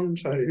hold on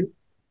to,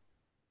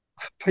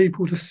 for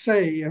people to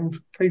see and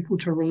for people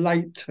to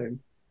relate to.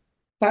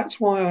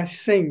 That's why I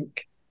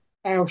think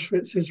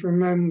Auschwitz is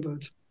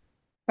remembered.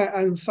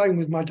 And same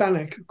with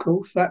Majdanek, of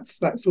course,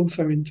 that's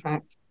also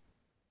intact.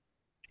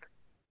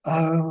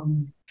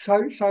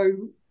 So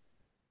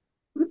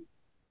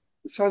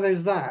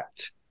there's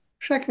that.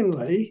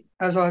 Secondly,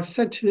 as I've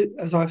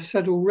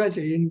said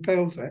already, in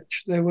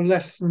Belzec, there were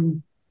less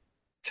than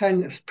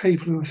 10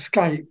 people who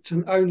escaped,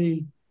 and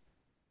only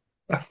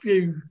a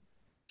few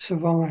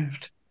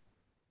survived.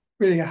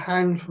 Really, a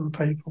handful of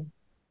people.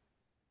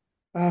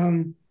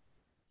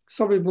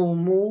 Sobibor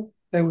more.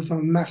 There was a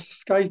mass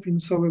escape in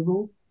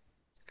Sobibor.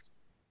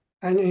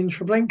 And in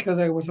Treblinka,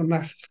 there was a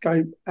mass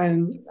escape,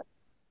 and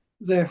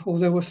therefore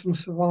there were some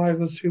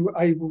survivors who were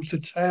able to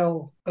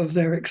tell of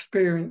their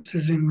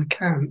experiences in the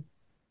camp.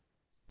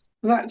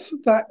 But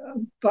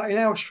in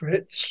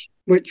Auschwitz,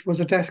 which was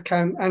a death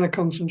camp and a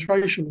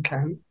concentration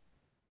camp,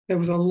 there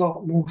was a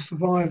lot more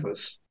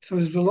survivors. So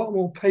there's a lot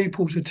more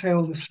people to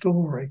tell the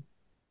story.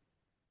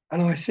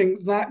 And I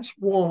think that's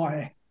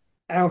why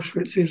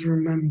Auschwitz is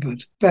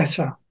remembered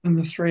better than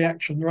the 3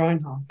 Action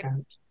Reinhard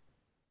camps.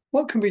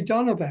 What can be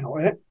done about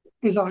it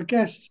is, I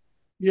guess,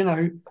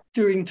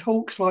 doing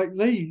talks like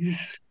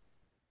these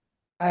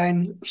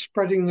and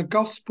spreading the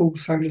gospel,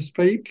 so to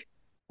speak,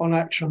 on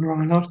Action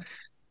Reinhard.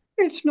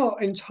 It's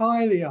not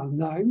entirely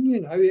unknown,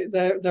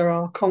 there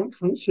are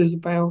conferences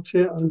about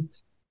it and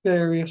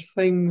various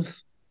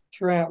things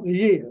throughout the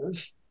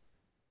years.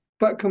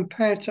 But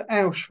compared to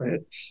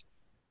Auschwitz,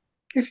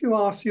 if you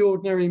ask the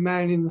ordinary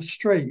man in the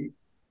street,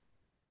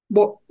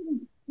 what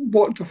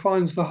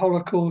defines the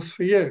Holocaust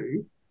for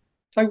you,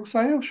 they will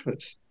say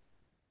Auschwitz.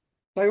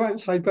 They won't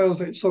say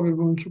Belzec,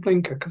 Sobibor, and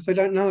Treblinka because they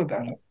don't know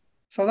about it.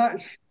 So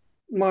that's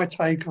my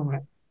take on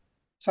it.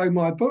 So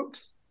my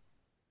books,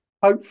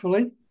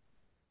 hopefully,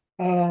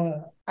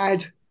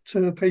 add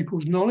to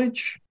people's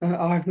knowledge.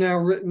 I've now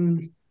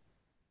written,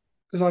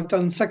 because I've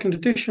done second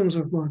editions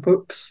of my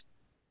books,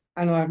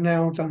 and I've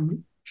now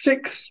done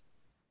 6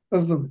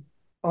 of them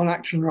on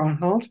Action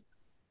Reinhard.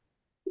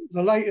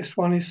 The latest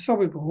one is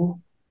Sobibor,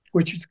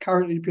 which is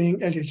currently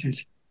being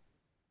edited.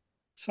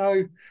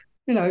 So,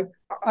 and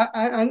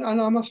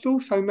I must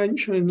also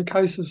mention, in the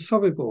case of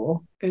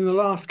Sobibor, in the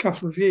last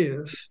couple of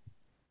years,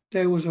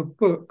 there was a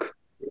book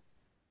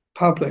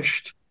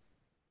published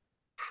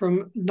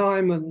from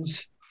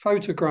Nyman's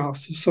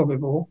photographs of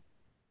Sobibor,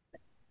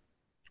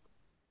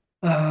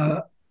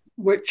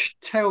 which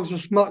tells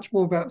us much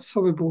more about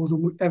Sobibor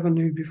than we ever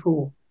knew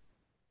before.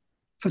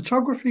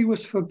 Photography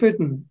was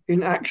forbidden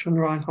in Action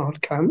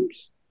Reinhard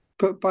camps,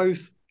 but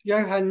both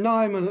Johann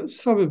Nyman at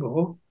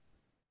Sobibor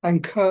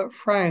and Kurt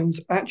Franz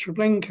at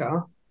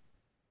Treblinka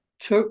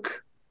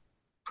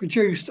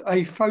produced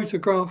a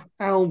photograph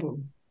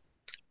album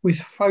with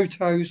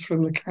photos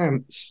from the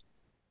camps.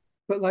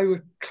 But they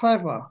were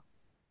clever,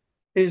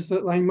 is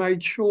that they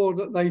made sure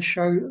that they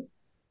showed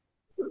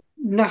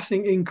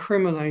nothing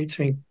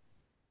incriminating.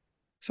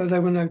 So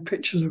there were no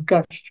pictures of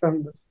gas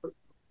chambers.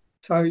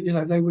 So,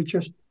 they were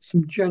just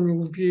some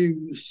general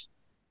views,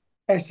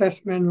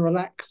 SS men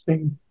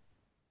relaxing.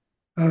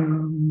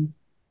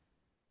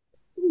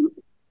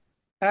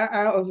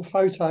 Out of the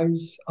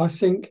photos, I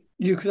think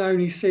you can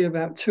only see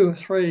about 2 or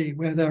 3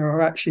 where there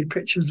are actually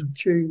pictures of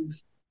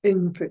Jews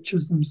in the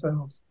pictures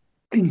themselves,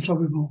 in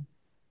Sobibor.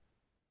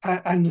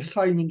 and the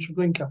same in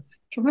Treblinka.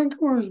 Treblinka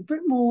was a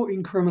bit more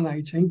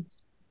incriminating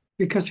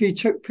because he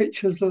took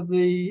pictures of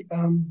the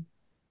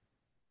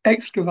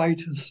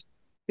excavators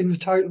in the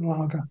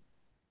Totenlager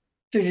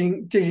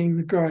digging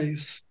the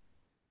graves.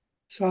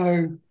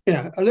 So,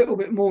 a little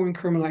bit more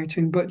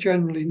incriminating, but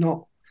generally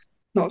not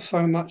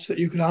so much that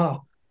you could,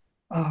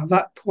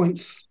 that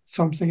points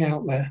something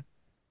out there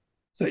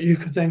that you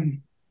could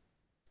then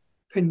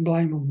pin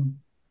blame on them.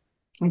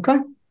 Okay?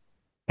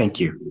 Thank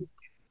you.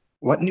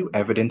 What new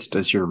evidence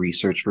does your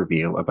research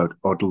reveal about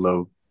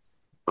Odilo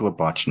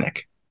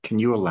Globocnik? Can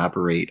you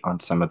elaborate on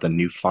some of the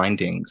new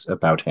findings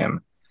about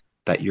him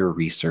that your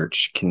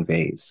research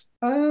conveys?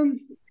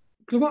 Globocnik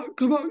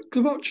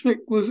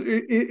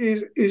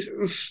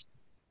is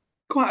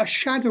quite a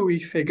shadowy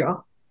figure,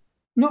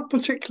 not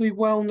particularly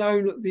well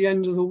known at the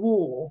end of the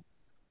war,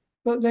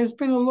 but there's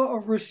been a lot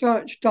of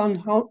research done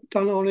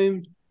on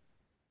him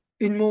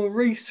in more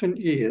recent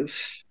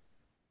years.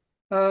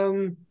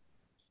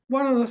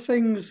 One of the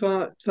things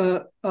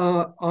that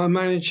I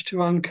managed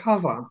to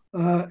uncover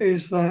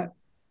is that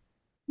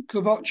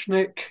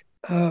Globocnik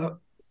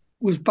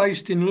was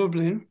based in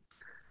Lublin,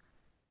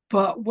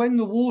 but when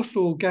the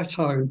Warsaw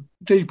Ghetto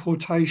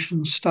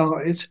deportation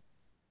started,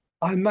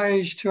 I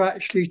managed to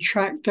actually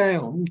track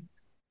down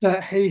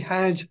that he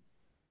had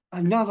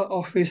another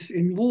office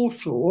in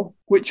Warsaw,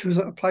 which was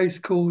at a place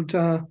called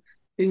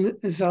in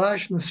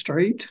Zalazna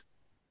Street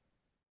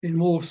in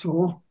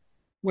Warsaw,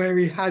 where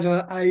he had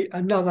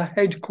another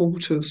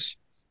headquarters.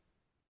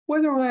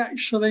 Whether I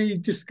actually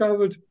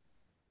discovered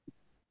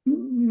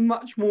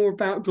much more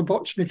about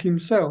Globocnik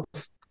himself,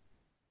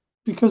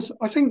 because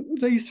I think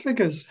these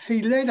figures,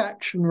 he led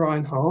Action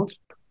Reinhard.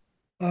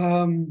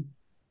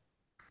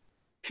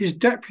 His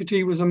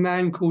deputy was a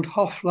man called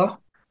Hoffler.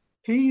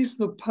 He's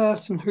the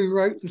person who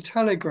wrote the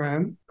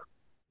telegram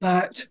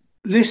that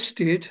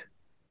listed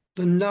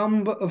the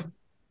number of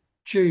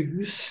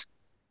Jews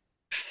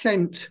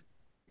sent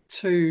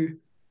to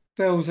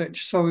Belzec,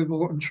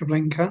 Sobibor and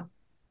Treblinka.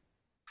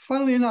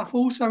 Funnily enough,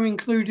 also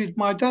included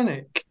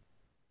Majdanek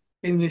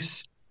in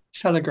this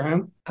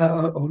telegram,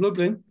 or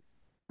Lublin.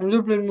 And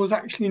Lublin was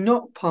actually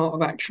not part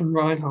of Action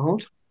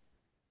Reinhard.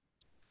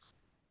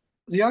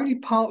 The only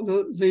part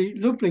that the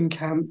Lublin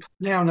camp,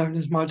 now known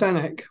as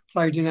Majdanek,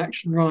 played in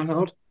Action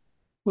Reinhard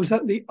was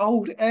that the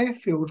old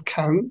airfield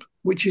camp,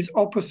 which is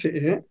opposite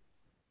it,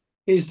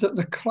 is that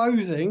the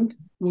clothing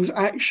was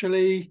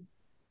actually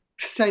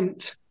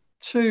sent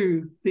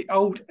to the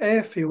old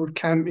airfield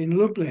camp in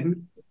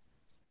Lublin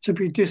to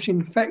be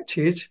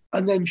disinfected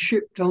and then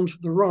shipped onto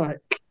the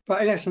Reich.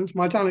 But in essence,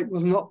 Majdanek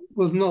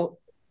was not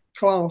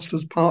classed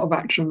as part of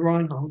Action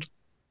Reinhard.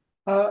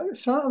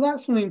 So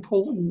that's an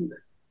important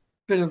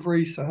bit of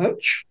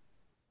research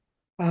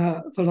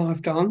that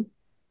I've done.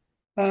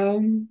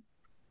 I've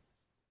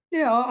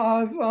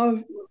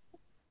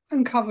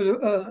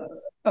uncovered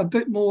a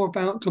bit more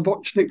about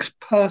Globocnik's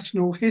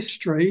personal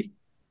history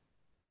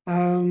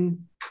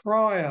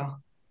prior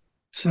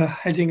to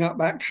heading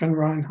up Action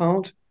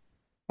Reinhard.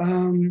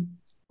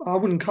 I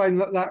wouldn't claim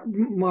that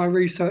my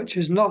research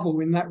is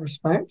novel in that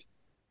respect.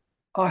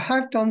 I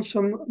have done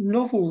some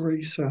novel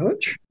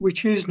research,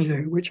 which is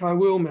new, which I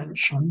will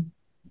mention,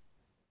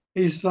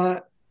 is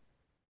that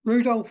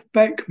Rudolf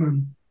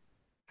Beckmann,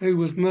 who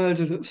was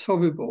murdered at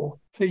Sobibor,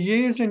 for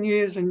years and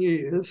years and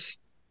years,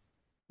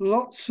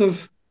 lots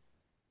of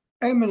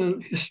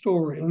eminent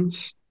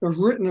historians have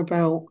written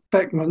about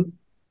Beckmann,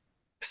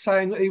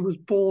 saying that he was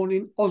born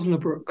in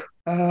Osnabrück.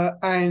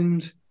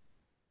 And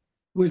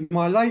with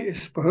my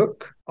latest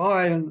book,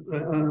 I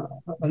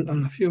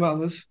and a few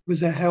others, with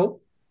their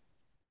help,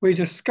 we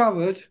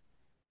discovered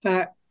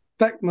that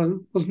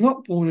Beckmann was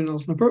not born in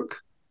Osnabrück.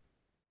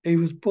 He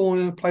was born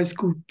in a place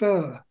called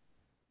Böhr,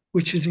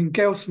 which is in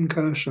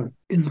Gelsenkirchen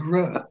in the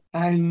Ruhr.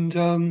 And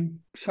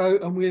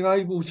we were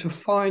able to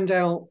find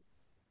out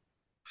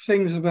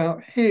things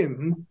about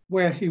him,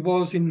 where he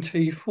was in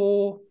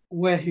T4,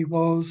 where he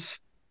was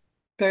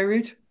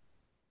buried.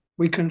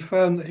 We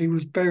confirmed that he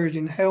was buried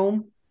in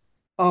Helm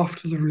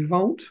after the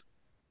revolt.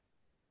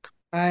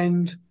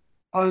 And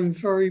I'm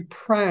very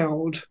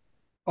proud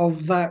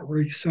of that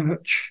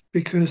research,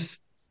 because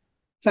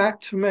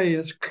that to me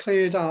has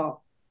cleared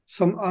up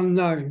some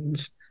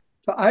unknowns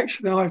that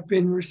actually I've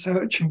been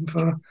researching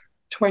for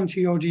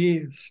 20 odd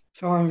years.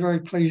 So I'm very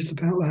pleased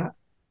about that.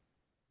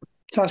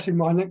 That's in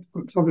my next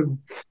book.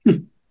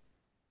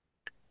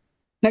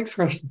 Next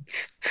question.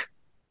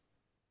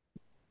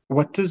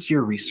 What does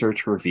your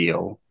research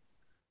reveal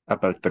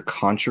about the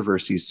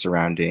controversies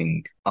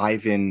surrounding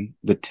Ivan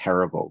the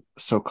Terrible,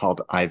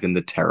 so-called Ivan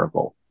the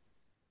Terrible?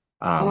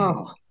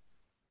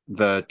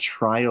 The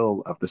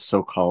trial of the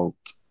so-called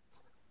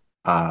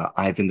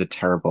Ivan the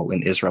Terrible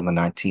in Israel in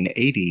the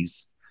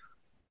 1980s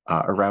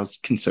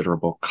aroused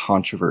considerable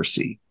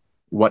controversy.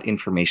 What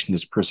information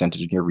is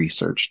presented in your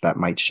research that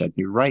might shed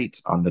new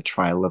light on the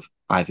trial of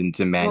Ivan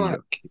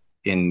Demjanjuk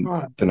in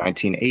the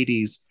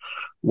 1980s?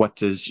 What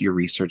does your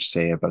research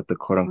say about the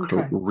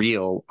quote-unquote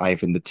real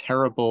Ivan the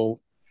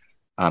Terrible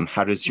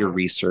How does your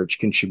research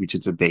contribute to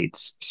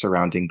debates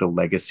surrounding the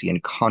legacy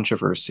and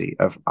controversy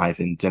of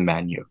Ivan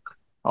Demjanjuk,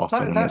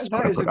 also known as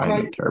That is a Ivan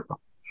the great Terrible?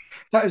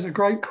 that is a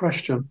great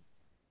question.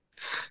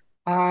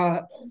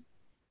 Ivan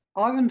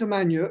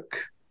Demjanjuk.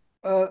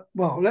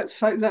 Well, let's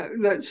say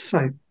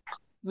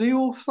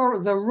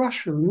the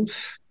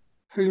Russians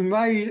who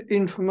made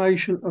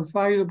information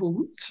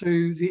available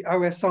to the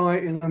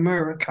OSI in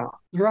America.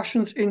 The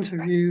Russians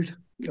interviewed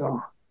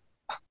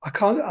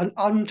an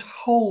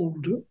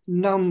untold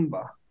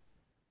number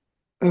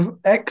of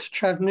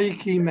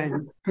ex-Chavniki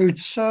men who'd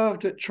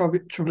served at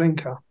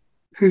Treblinka,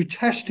 who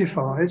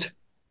testified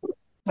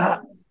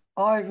that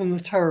Ivan the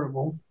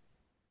Terrible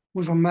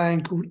was a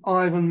man called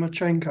Ivan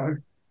Marchenko.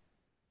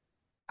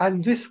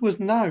 And this was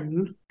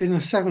known in the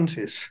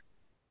 70s,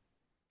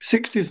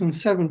 60s and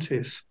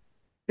 70s.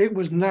 It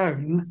was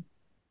known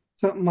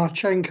that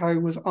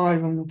Marchenko was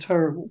Ivan the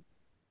Terrible.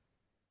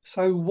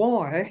 So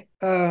why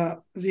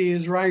the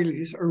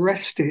Israelis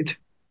arrested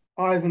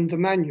Ivan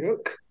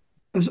Demjanjuk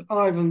as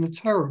Ivan the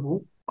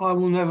Terrible, I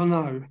will never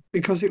know,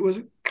 because it was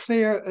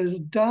clear as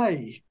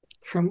day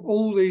from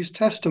all these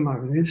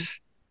testimonies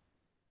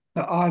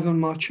that Ivan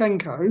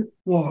Marchenko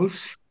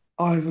was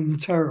Ivan the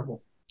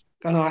Terrible.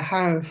 And I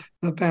have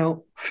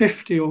about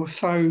 50 or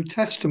so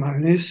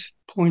testimonies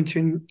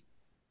pointing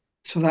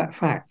to that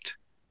fact,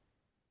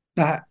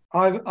 that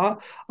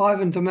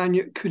Ivan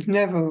Demjanjuk could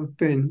never have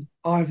been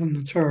Ivan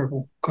the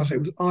Terrible, because it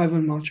was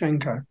Ivan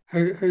Marchenko,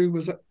 who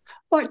was,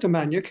 like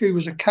Demjanjuk, who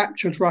was a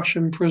captured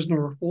Russian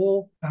prisoner of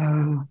war,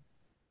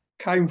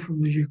 came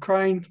from the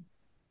Ukraine.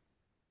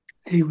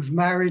 He was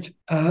married.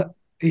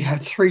 He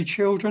had 3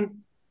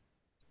 children.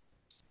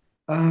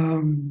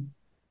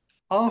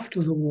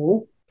 After the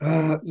war,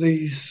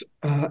 these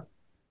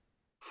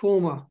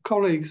former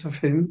colleagues of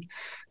him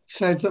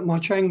said that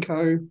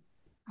Marchenko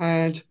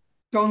had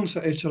gone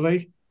to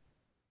Italy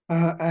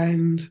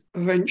and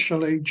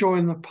eventually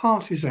joined the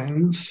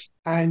partisans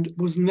and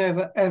was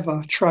never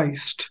ever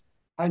traced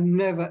and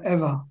never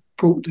ever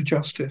brought to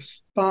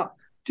justice. But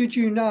did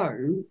you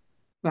know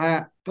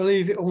that,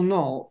 believe it or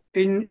not,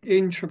 in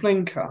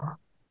Treblinka,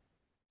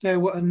 there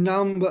were a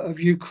number of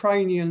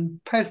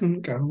Ukrainian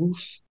peasant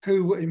girls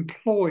who were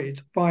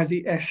employed by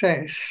the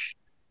SS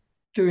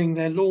doing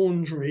their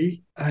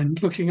laundry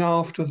and looking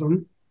after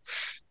them.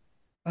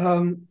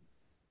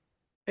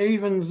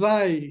 Even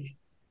they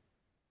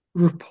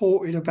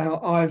reported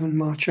about Ivan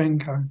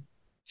Marchenko.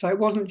 So it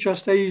wasn't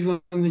just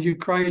even the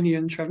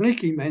Ukrainian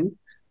Chavniki men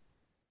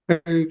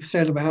who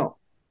said about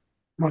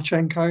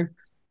Marchenko,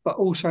 but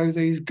also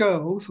these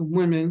girls and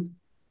women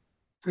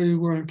who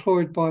were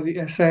employed by the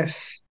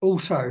SS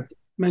also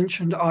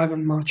mentioned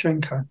Ivan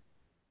Marchenko.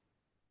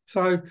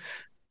 So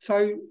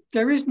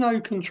there is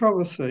no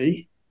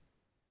controversy,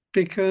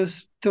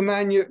 because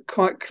Demjanjuk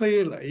quite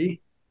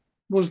clearly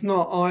was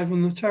not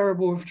Ivan the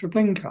Terrible of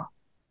Treblinka.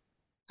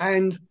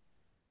 And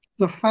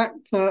the fact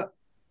that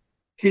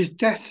his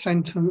death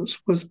sentence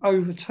was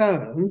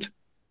overturned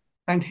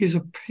and his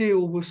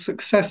appeal was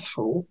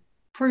successful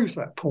proves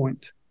that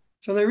point.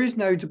 So there is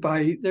no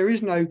debate, there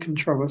is no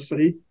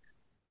controversy.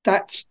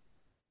 That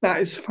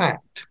is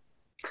fact.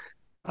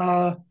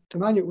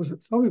 Demjanjuk was at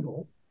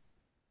Sobibor.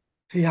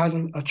 He had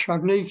a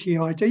Chavniki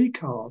ID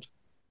card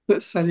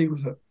that said he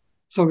was at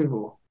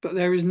Sobibor, but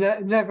there is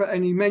never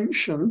any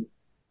mention,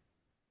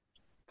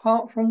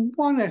 apart from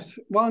one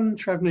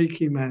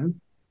Chavniki man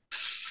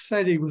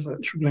said he was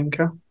at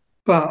Treblinka,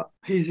 but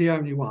he's the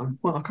only one.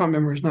 Well, I can't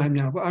remember his name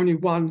now, but only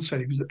one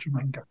said he was at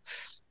Treblinka.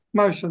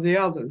 Most of the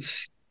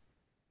others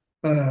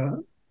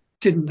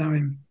didn't know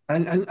him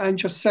and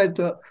just said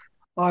that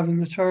Ivan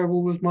the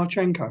Terrible was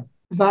Marchenko.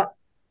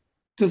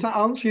 Does that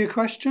answer your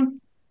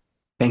question?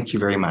 Thank you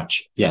very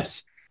much.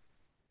 Yes.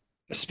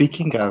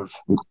 Speaking of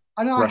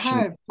And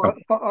Russian...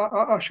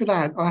 I should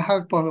add, I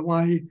have, by the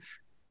way,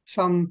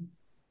 some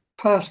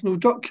personal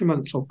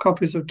documents or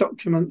copies of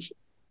documents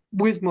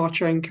with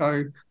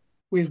Marchenko,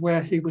 with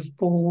where he was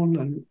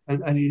born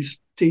and his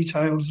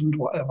details and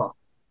whatever.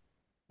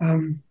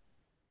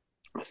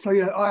 So,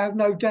 yeah, I have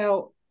no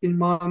doubt in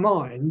my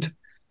mind.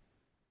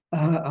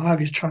 I have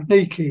his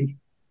Chavniki,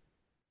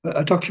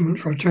 a document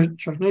for a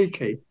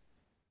Chavniki.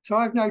 So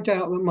I have no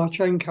doubt that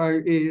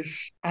Marchenko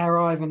is our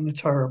Ivan the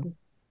Terrible.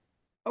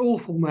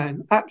 Awful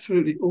man,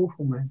 absolutely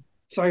awful man.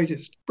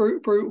 Sadist,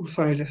 brutal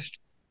sadist,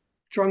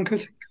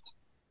 drunkard,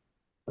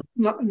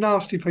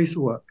 nasty piece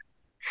of work.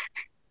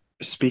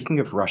 Speaking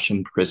of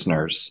Russian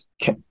prisoners,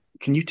 can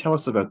you tell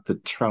us about the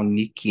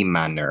Trauniki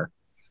Manor,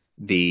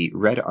 the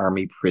Red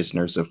Army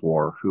prisoners of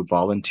war who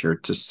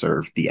volunteered to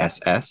serve the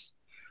SS?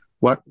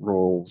 What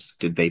roles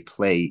did they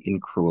play in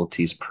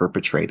cruelties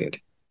perpetrated?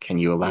 Can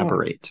you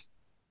elaborate?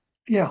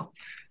 Yeah.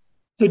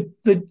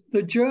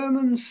 The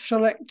Germans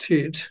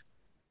selected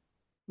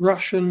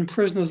Russian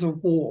prisoners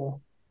of war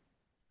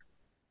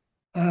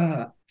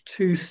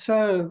to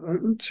serve.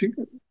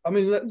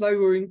 They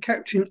were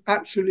kept in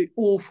absolutely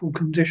awful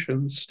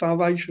conditions,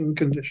 starvation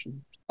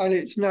conditions, and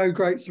it's no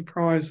great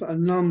surprise that a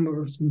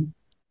number of them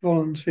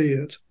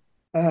volunteered.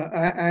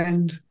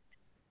 And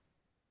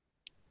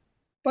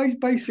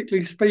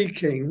basically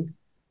speaking,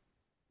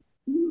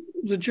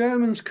 the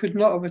Germans could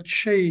not have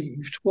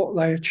achieved what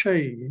they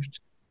achieved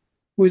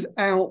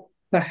without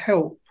the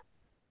help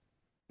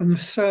and the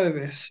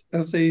service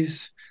of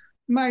these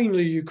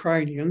mainly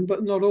Ukrainian,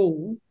 but not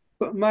all,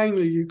 but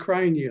mainly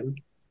Ukrainian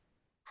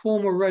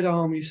former Red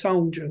Army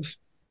soldiers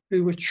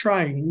who were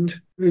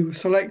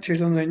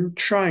selected and then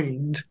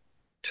trained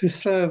to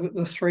serve at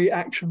the 3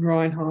 Action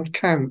Reinhard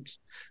camps.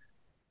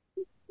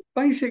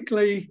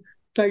 Basically,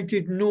 they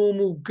did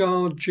normal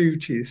guard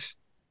duties.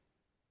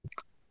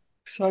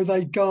 So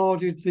they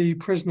guarded the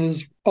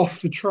prisoners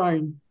off the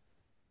trains.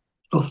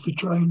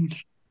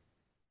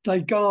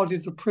 They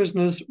guarded the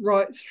prisoners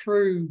right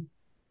through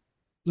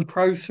the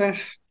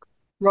process,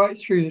 right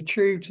through the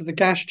tube to the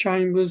gas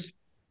chambers.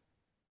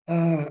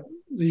 The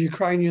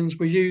Ukrainians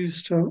were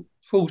used to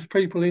force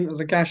people into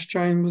the gas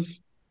chambers.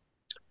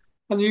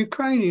 And the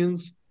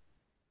Ukrainians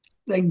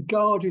then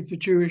guarded the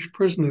Jewish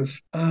prisoners.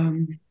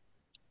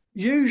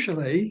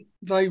 Usually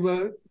they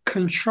were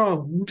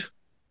controlled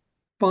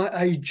by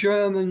a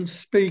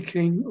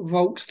German-speaking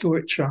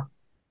Volksdeutscher.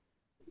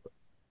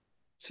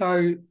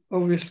 So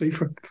obviously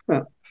for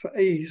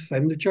ease,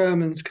 then the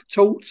Germans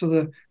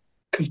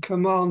could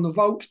command the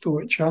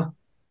Volksdeutscher,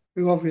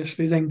 who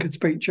obviously then could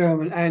speak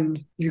German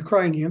and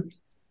Ukrainian,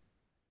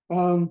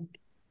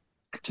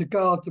 to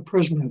guard the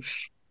prisoners.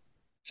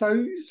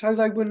 So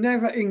they were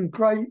never in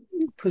great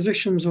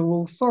positions of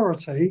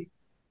authority,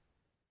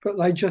 but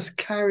they just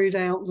carried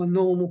out the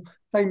normal.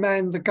 They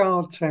manned the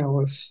guard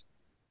towers.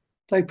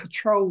 They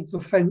patrolled the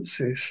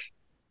fences.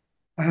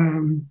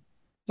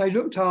 They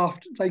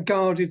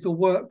guarded the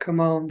work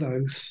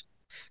commandos.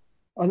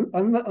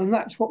 And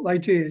that's what they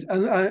did.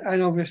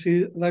 And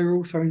obviously they were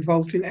also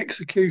involved in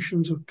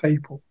executions of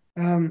people.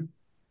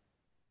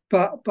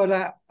 But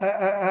at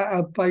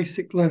a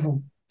basic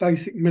level,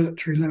 basic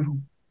military level.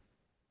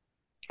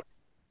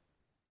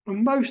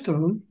 And most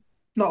of them,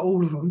 not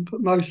all of them,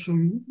 but most of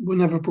them were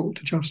never brought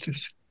to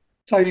justice.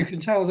 So you can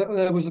tell that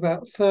there was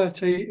about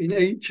 30 in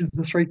each of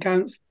the 3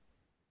 camps.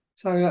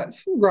 So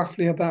that's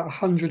roughly about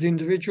 100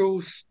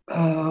 individuals.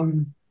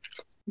 Some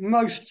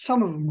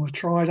of them were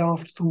tried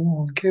after the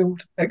war and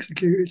killed,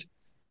 executed.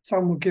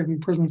 Some were given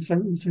prison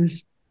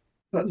sentences,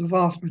 but the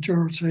vast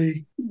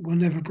majority were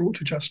never brought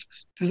to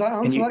justice. Does that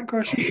answer that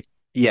question?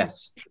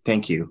 Yes,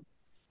 thank you.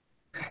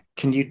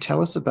 Can you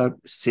tell us about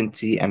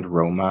Sinti and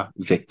Roma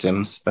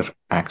victims of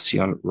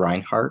Action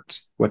Reinhardt?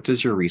 What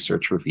does your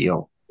research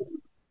reveal?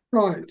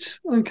 Right,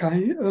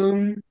 okay.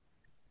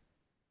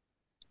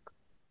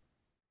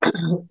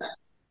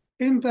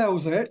 In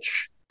Belzec,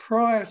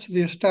 prior to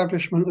the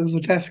establishment of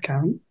the death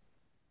camp,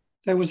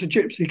 there was a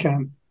gypsy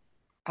camp,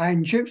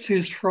 and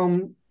gypsies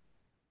from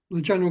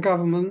the general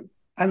government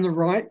and the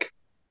Reich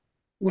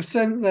were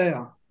sent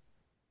there,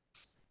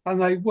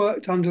 and they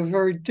worked under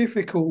very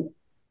difficult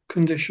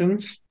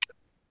conditions,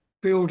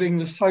 building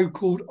the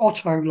so-called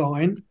Otto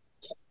Line,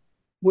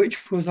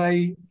 which was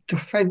a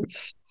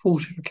defence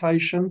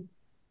fortification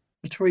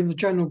between the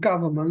general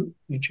government,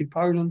 e.g.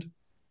 Poland,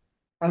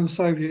 and the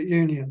Soviet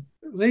Union.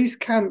 These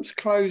camps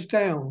closed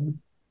down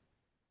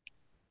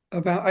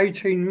about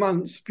 18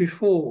 months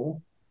before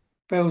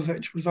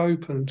Belzec was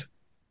opened,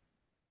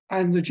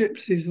 and the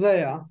gypsies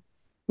there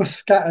were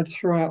scattered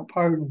throughout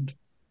Poland.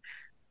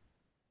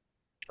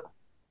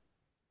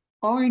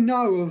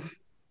 I've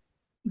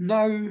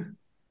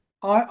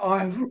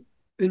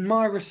in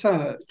my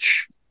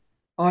research,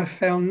 I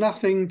found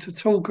nothing to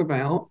talk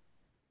about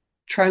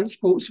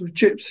transports of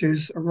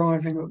gypsies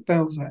arriving at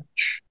Belzec.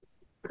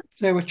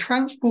 There were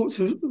transports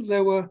of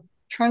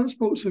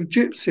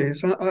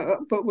gypsies,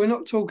 but we're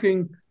not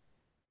talking,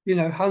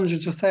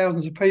 hundreds of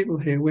thousands of people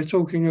here. We're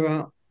talking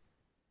about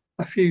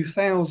a few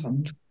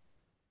thousand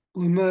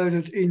were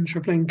murdered in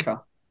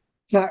Treblinka,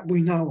 that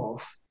we know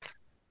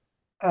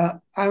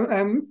of,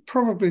 and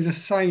probably the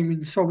same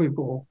in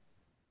Sobibor.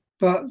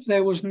 But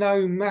there was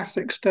no mass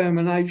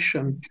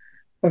extermination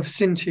of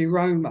Sinti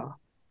Roma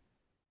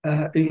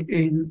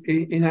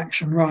in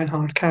Action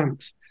Reinhard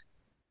camps,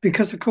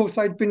 because of course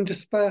they'd been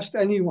dispersed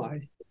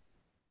anyway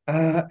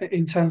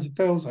in terms of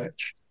Belzec,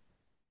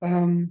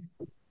 and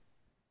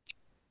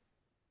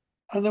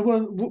there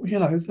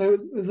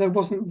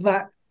wasn't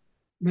that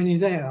many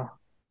there.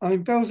 I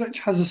mean, Belzec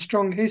has a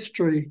strong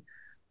history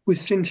with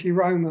Sinti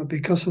Roma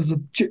because of the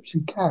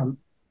gypsy camp,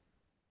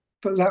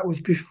 but that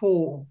was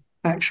before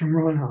Action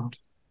Reinhard.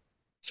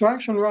 So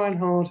Action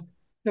Reinhard,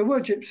 there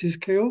were gypsies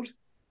killed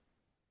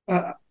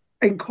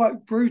in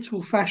quite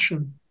brutal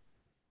fashion,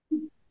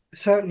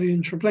 certainly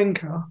in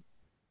Treblinka,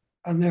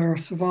 and there are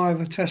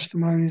survivor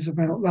testimonies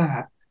about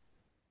that,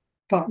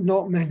 but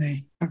not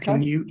many. Okay.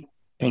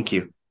 Thank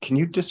you. Can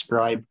you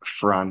describe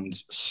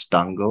Franz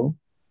Stangl?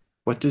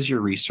 What does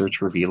your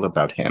research reveal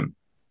about him?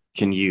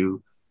 Can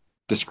you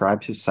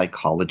describe his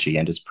psychology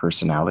and his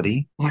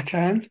personality? I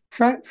can.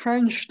 Franz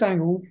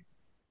Stangl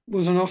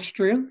was an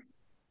Austrian.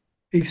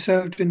 He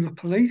served in the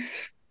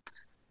police.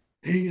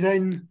 He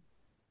then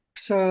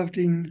served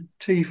in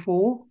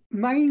T4,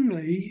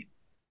 mainly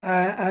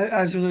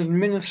as an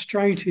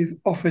administrative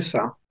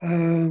officer.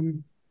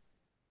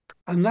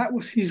 And that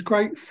was his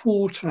great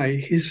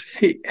forte.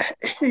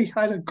 He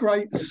had a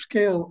great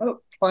skill at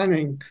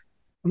planning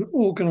and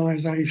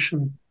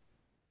organisation.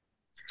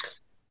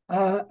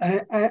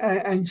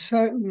 And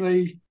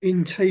certainly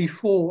in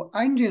T4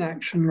 and in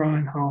Action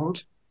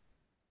Reinhard,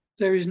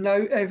 there is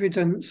no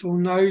evidence or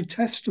no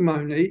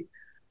testimony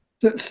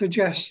that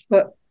suggests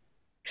that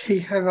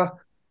he ever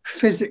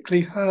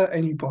physically hurt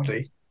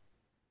anybody.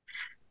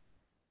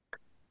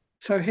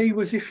 So he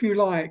was, if you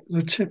like,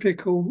 the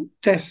typical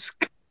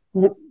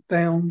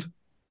desk-bound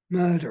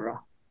murderer.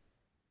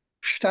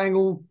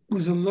 Stangl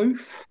was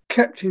aloof,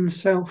 kept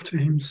himself to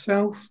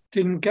himself,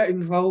 didn't get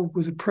involved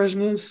with the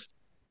prisoners,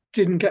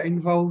 didn't get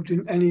involved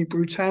in any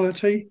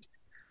brutality.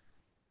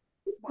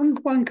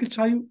 One could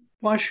say,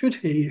 why should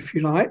he, if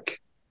you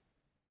like?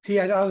 He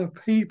had other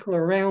people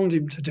around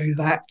him to do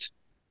that.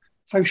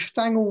 So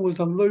Stangl was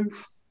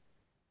aloof,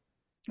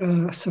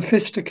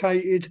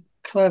 sophisticated,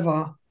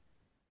 clever,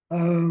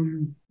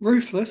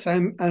 ruthless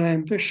and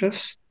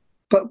ambitious,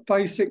 but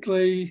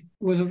basically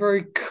was a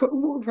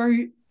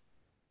very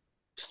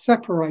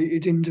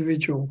separated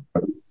individual.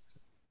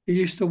 He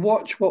used to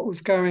watch what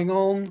was going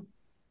on.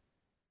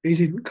 He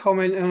didn't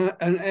comment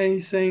on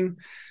anything.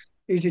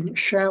 He didn't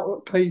shout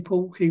at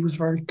people. He was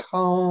very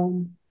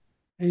calm.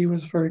 He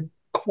was very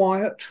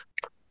quiet.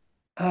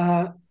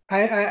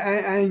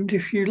 And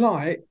if you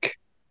like,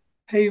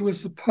 he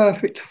was the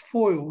perfect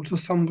foil to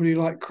somebody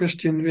like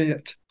Christian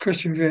Wierth.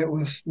 Christian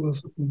Wierth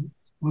was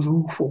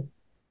awful,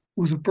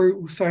 was a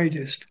brutal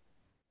sadist.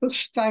 But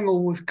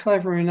Stangl was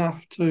clever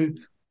enough to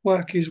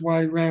work his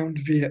way round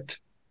Wierth.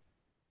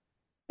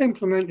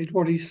 Implemented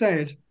what he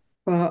said,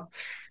 but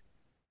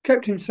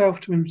kept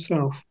himself to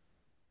himself.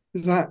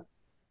 Does that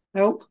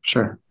help?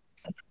 Sure.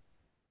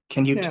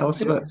 Can you tell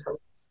us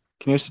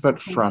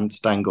about Franz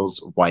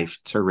Stangl's wife,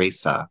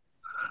 Teresa?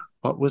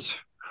 What was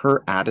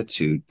her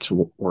attitude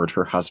toward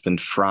her husband,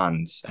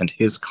 Franz, and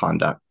his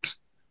conduct?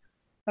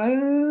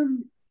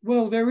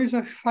 Well, there is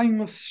a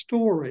famous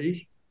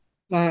story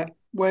that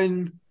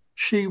when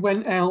she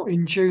went out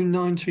in June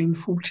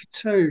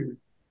 1942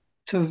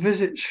 to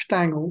visit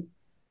Stangl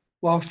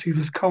whilst he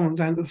was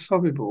commandant of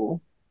Sobibor,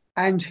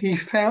 and she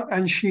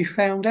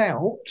found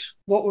out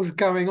what was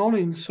going on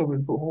in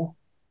Sobibor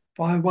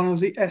by one of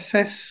the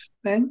SS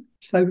men.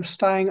 So they were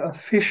staying at a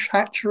fish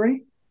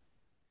hatchery,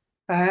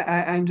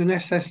 and an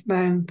SS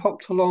man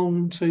popped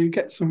along to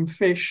get some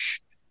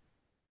fish,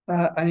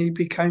 and he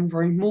became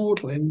very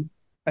maudlin,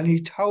 and he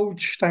told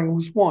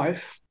Stangl's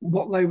wife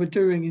what they were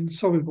doing in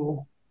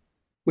Sobibor,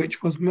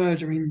 which was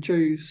murdering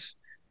Jews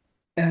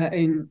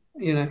in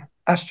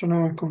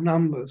astronomical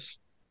numbers.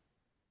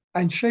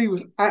 And she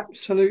was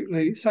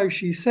absolutely, so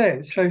she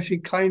says, so she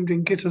claimed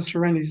in Gitta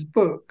Sereni's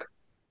book,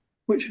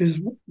 which is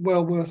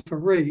well worth a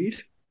read,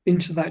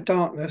 Into That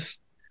Darkness,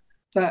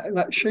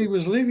 that she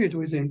was livid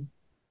with him.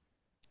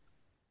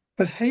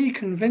 But he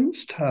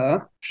convinced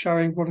her,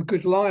 showing what a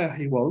good liar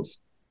he was,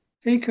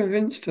 he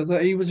convinced her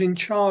that he was in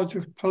charge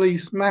of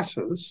police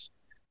matters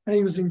and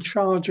he was in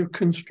charge of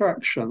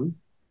construction,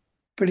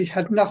 but he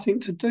had nothing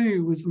to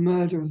do with the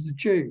murder of the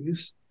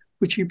Jews,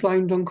 which he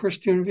blamed on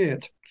Christian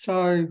Wierth.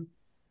 So,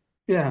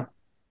 yeah,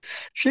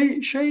 she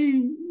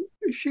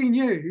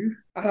knew,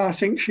 and I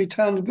think she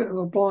turned a bit of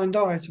a blind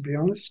eye, to be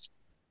honest.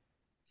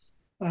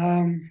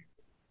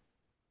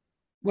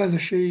 Whether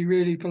she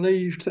really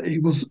believed that he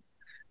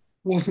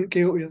wasn't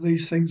guilty of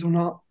these things or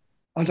not,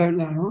 I don't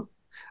know.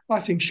 I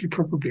think she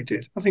probably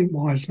did. I think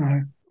wives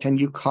know. Can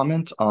you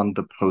comment on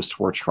the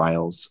post-war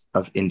trials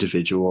of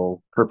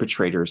individual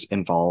perpetrators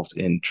involved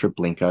in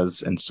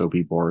Treblinka's and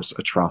Sobibor's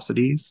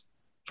atrocities?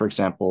 For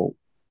example,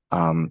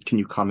 can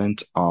you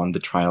comment on the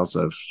trials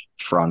of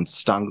Franz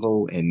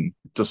Stangl in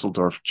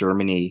Dusseldorf,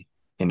 Germany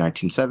in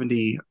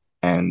 1970,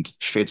 and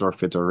Fedor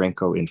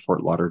Fedorenko in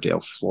Fort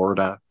Lauderdale,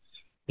 Florida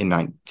in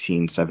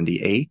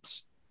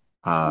 1978?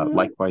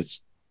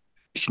 Likewise,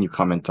 can you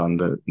comment on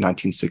the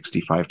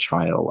 1965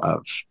 trial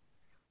of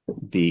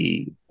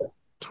the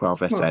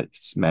 12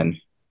 SS men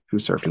who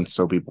served in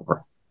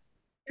Sobibor?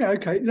 Yeah,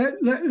 okay.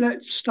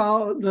 Let's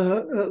start at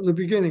the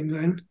beginning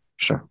then.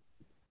 Sure.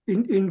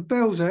 In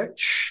Belzec,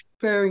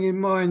 bearing in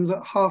mind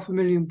that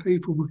 500,000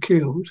 people were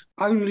killed,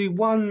 only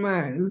one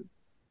man,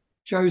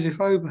 Joseph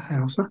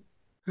Oberhauser,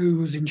 who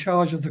was in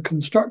charge of the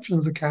construction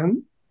of the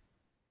camp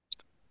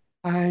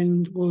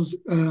and was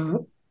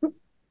an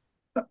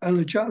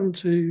adjutant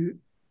to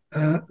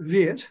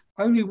Wierth,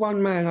 only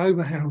one man,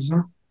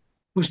 Oberhauser,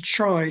 was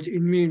tried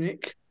in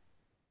Munich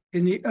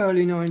in the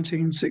early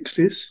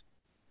 1960s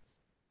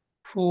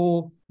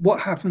for what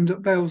happened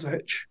at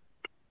Belzec.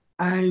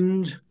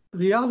 And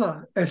the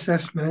other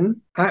SS men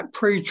at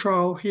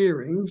pre-trial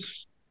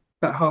hearings,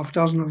 about half a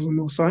dozen of them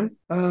or so,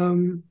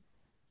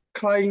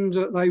 claimed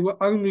that they were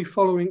only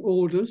following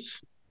orders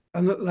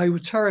and that they were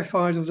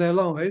terrified of their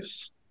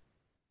lives,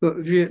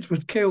 that Wierth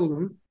would kill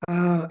them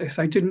if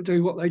they didn't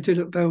do what they did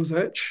at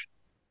Belzec.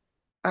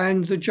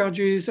 And the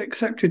judges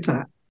accepted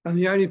that. And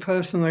the only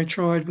person they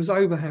tried was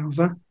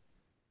Oberhauser.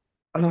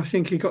 and I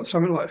think he got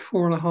something like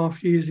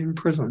 4.5 years in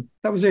prison.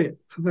 That was it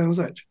for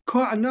Belzec.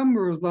 Quite a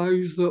number of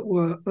those that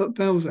were at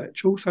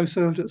Belzec also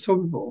served at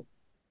Sobibor,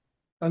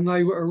 and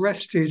they were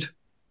arrested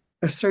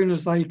as soon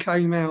as they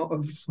came out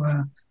of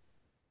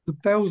the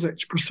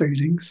Belzec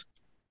proceedings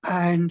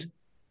and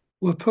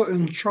were put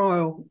on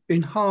trial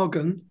in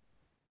Hagen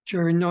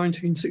during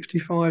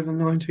 1965 and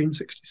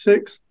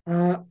 1966.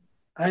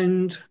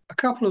 And a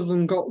couple of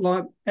them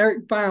got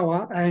Eric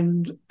Bauer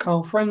and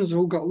Karl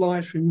Frenzel got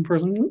life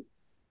imprisonment.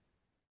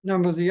 A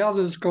number of the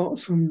others got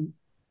some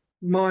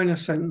minor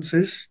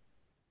sentences,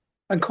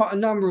 and quite a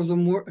number of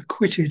them were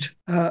acquitted.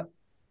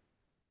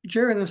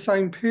 During the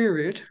same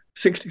period,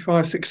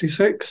 65,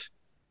 66,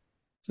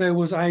 there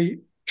was a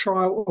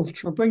trial of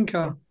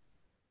Treblinka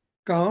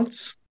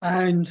guards,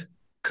 and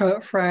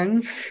Kurt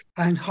Franz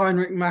and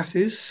Heinrich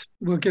Mattis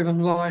were given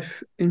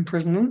life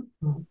imprisonment.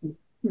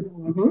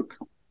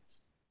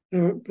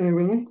 Bear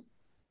with me.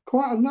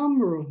 Quite a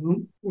number of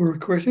them were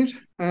acquitted,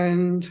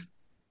 and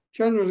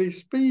generally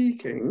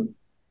speaking,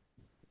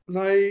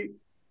 they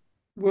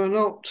were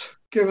not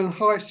given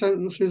high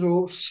sentences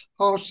or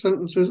harsh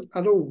sentences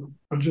at all.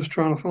 I'm just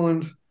trying to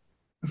find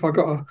if I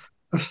got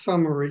a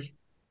summary.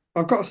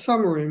 I've got a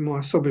summary in my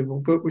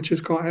Sobibor book, which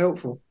is quite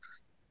helpful.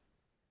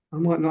 I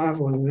might not have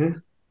one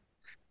in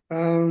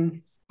there,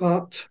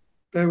 but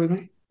bear with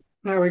me.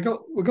 Now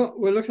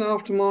we're looking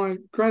after my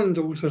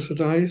granddaughter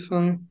today,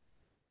 so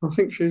I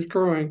think she's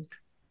crying.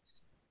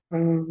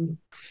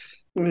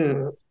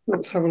 Yeah,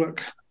 let's have a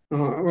look. All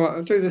right,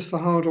 I'll do this the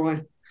hard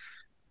way.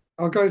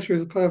 I'll go through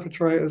the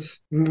perpetrators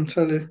and I'll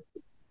tell you.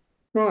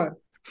 Right,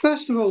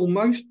 first of all,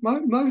 most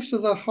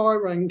of the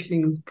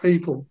high-ranking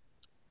people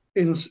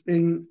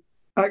in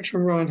Action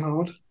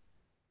Reinhard.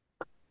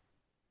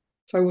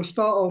 So we'll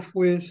start off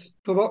with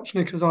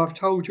Globocnik, as I've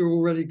told you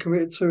already,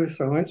 committed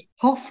suicide.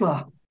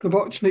 Hoffler,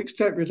 Globocnik's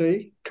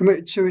deputy,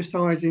 committed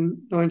suicide in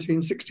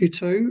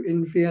 1962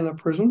 in Vienna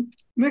prison.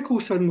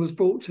 Mikkelsen was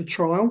brought to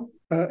trial.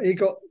 He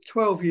got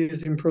 12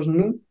 years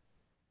imprisonment.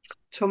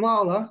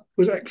 Tamala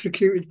was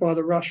executed by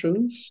the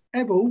Russians.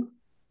 Ebel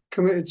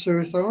committed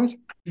suicide.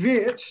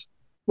 Wirth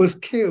was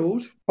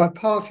killed by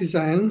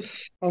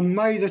partisans on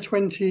May the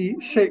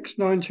 26th,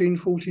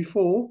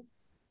 1944,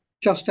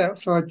 just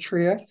outside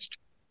Trieste.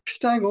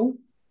 Stangl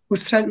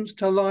was sentenced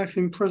to life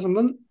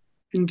imprisonment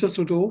in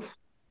Düsseldorf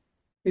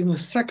in the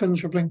second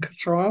Treblinka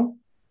trial.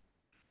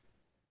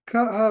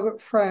 Kurt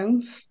Herbert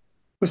Franz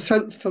was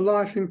sentenced to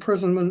life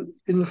imprisonment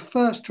in the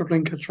first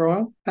Treblinka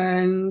trial.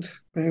 And,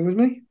 bear with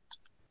me.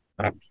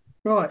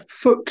 Right,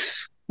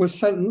 Fuchs was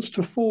sentenced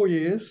to 4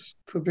 years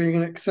for being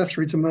an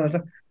accessory to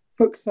murder.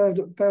 Fuchs served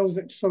at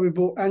Belzec,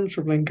 Sobibor and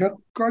Treblinka.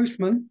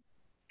 Grossman,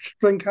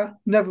 Treblinka,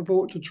 never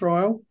brought to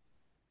trial.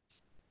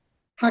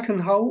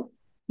 Hackenholt,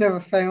 never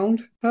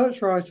found.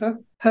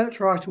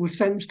 Hertreiter was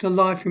sentenced to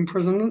life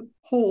imprisonment.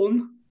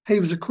 Horn, he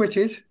was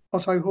acquitted.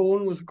 Otto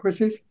Horn was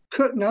acquitted.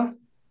 Kuttner,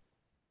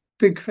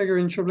 big figure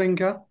in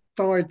Treblinka,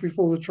 died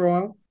before the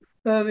trial.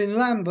 Erwin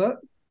Lambert,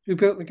 who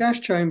built the gas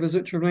chambers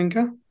at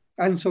Treblinka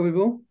and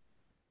Sobibor,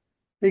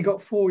 he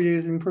got 4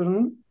 years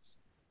imprisonment.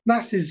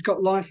 Mattis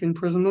got life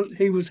imprisonment.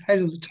 He was head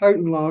of the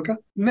Totenlager.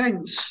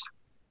 Mentz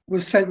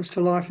was sentenced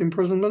to life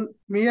imprisonment.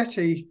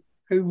 Mietti,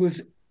 who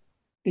was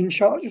in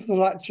charge of the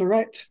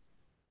Lazarette,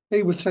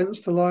 he was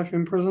sentenced to life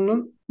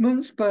imprisonment.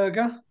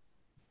 Munzberger,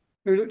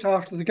 who looked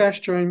after the gas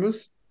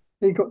chambers,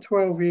 he got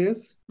 12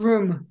 years.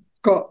 Rum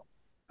got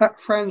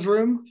Franz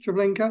Rum,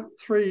 Treblinka,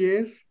 3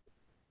 years.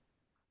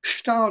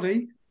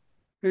 Stadi,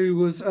 who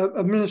was an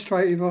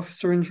administrative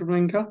officer in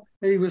Treblinka,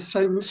 he was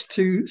sentenced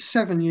to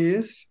 7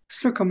 years.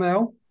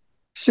 Suckermel,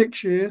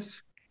 6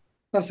 years.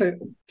 That's it.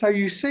 So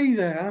you see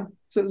there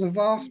that the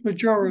vast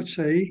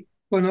majority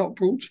were not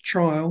brought to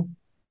trial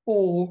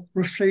or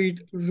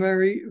received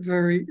very,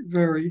 very,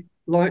 very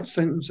light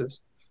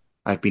sentences.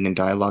 I've been in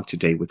dialogue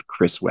today with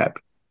Chris Webb.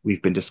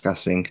 We've been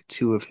discussing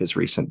 2 of his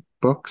recent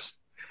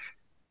books,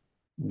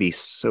 the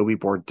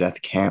Sobibor Death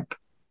Camp,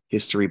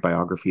 History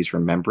Biographies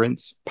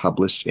Remembrance,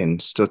 published in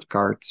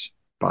Stuttgart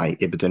by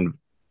Ibiden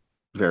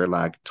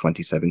Verlag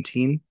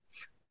 2017,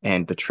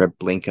 and the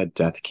Treblinka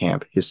Death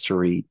Camp,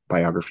 History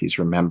Biographies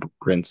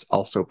Remembrance,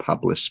 also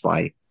published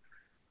by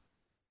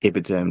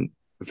Ibiden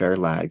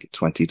Verlag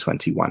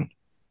 2021.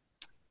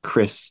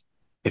 Chris,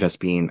 it has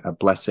been a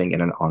blessing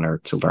and an honor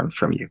to learn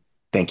from you.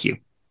 Thank you.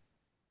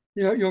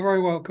 Yeah, you're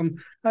very welcome.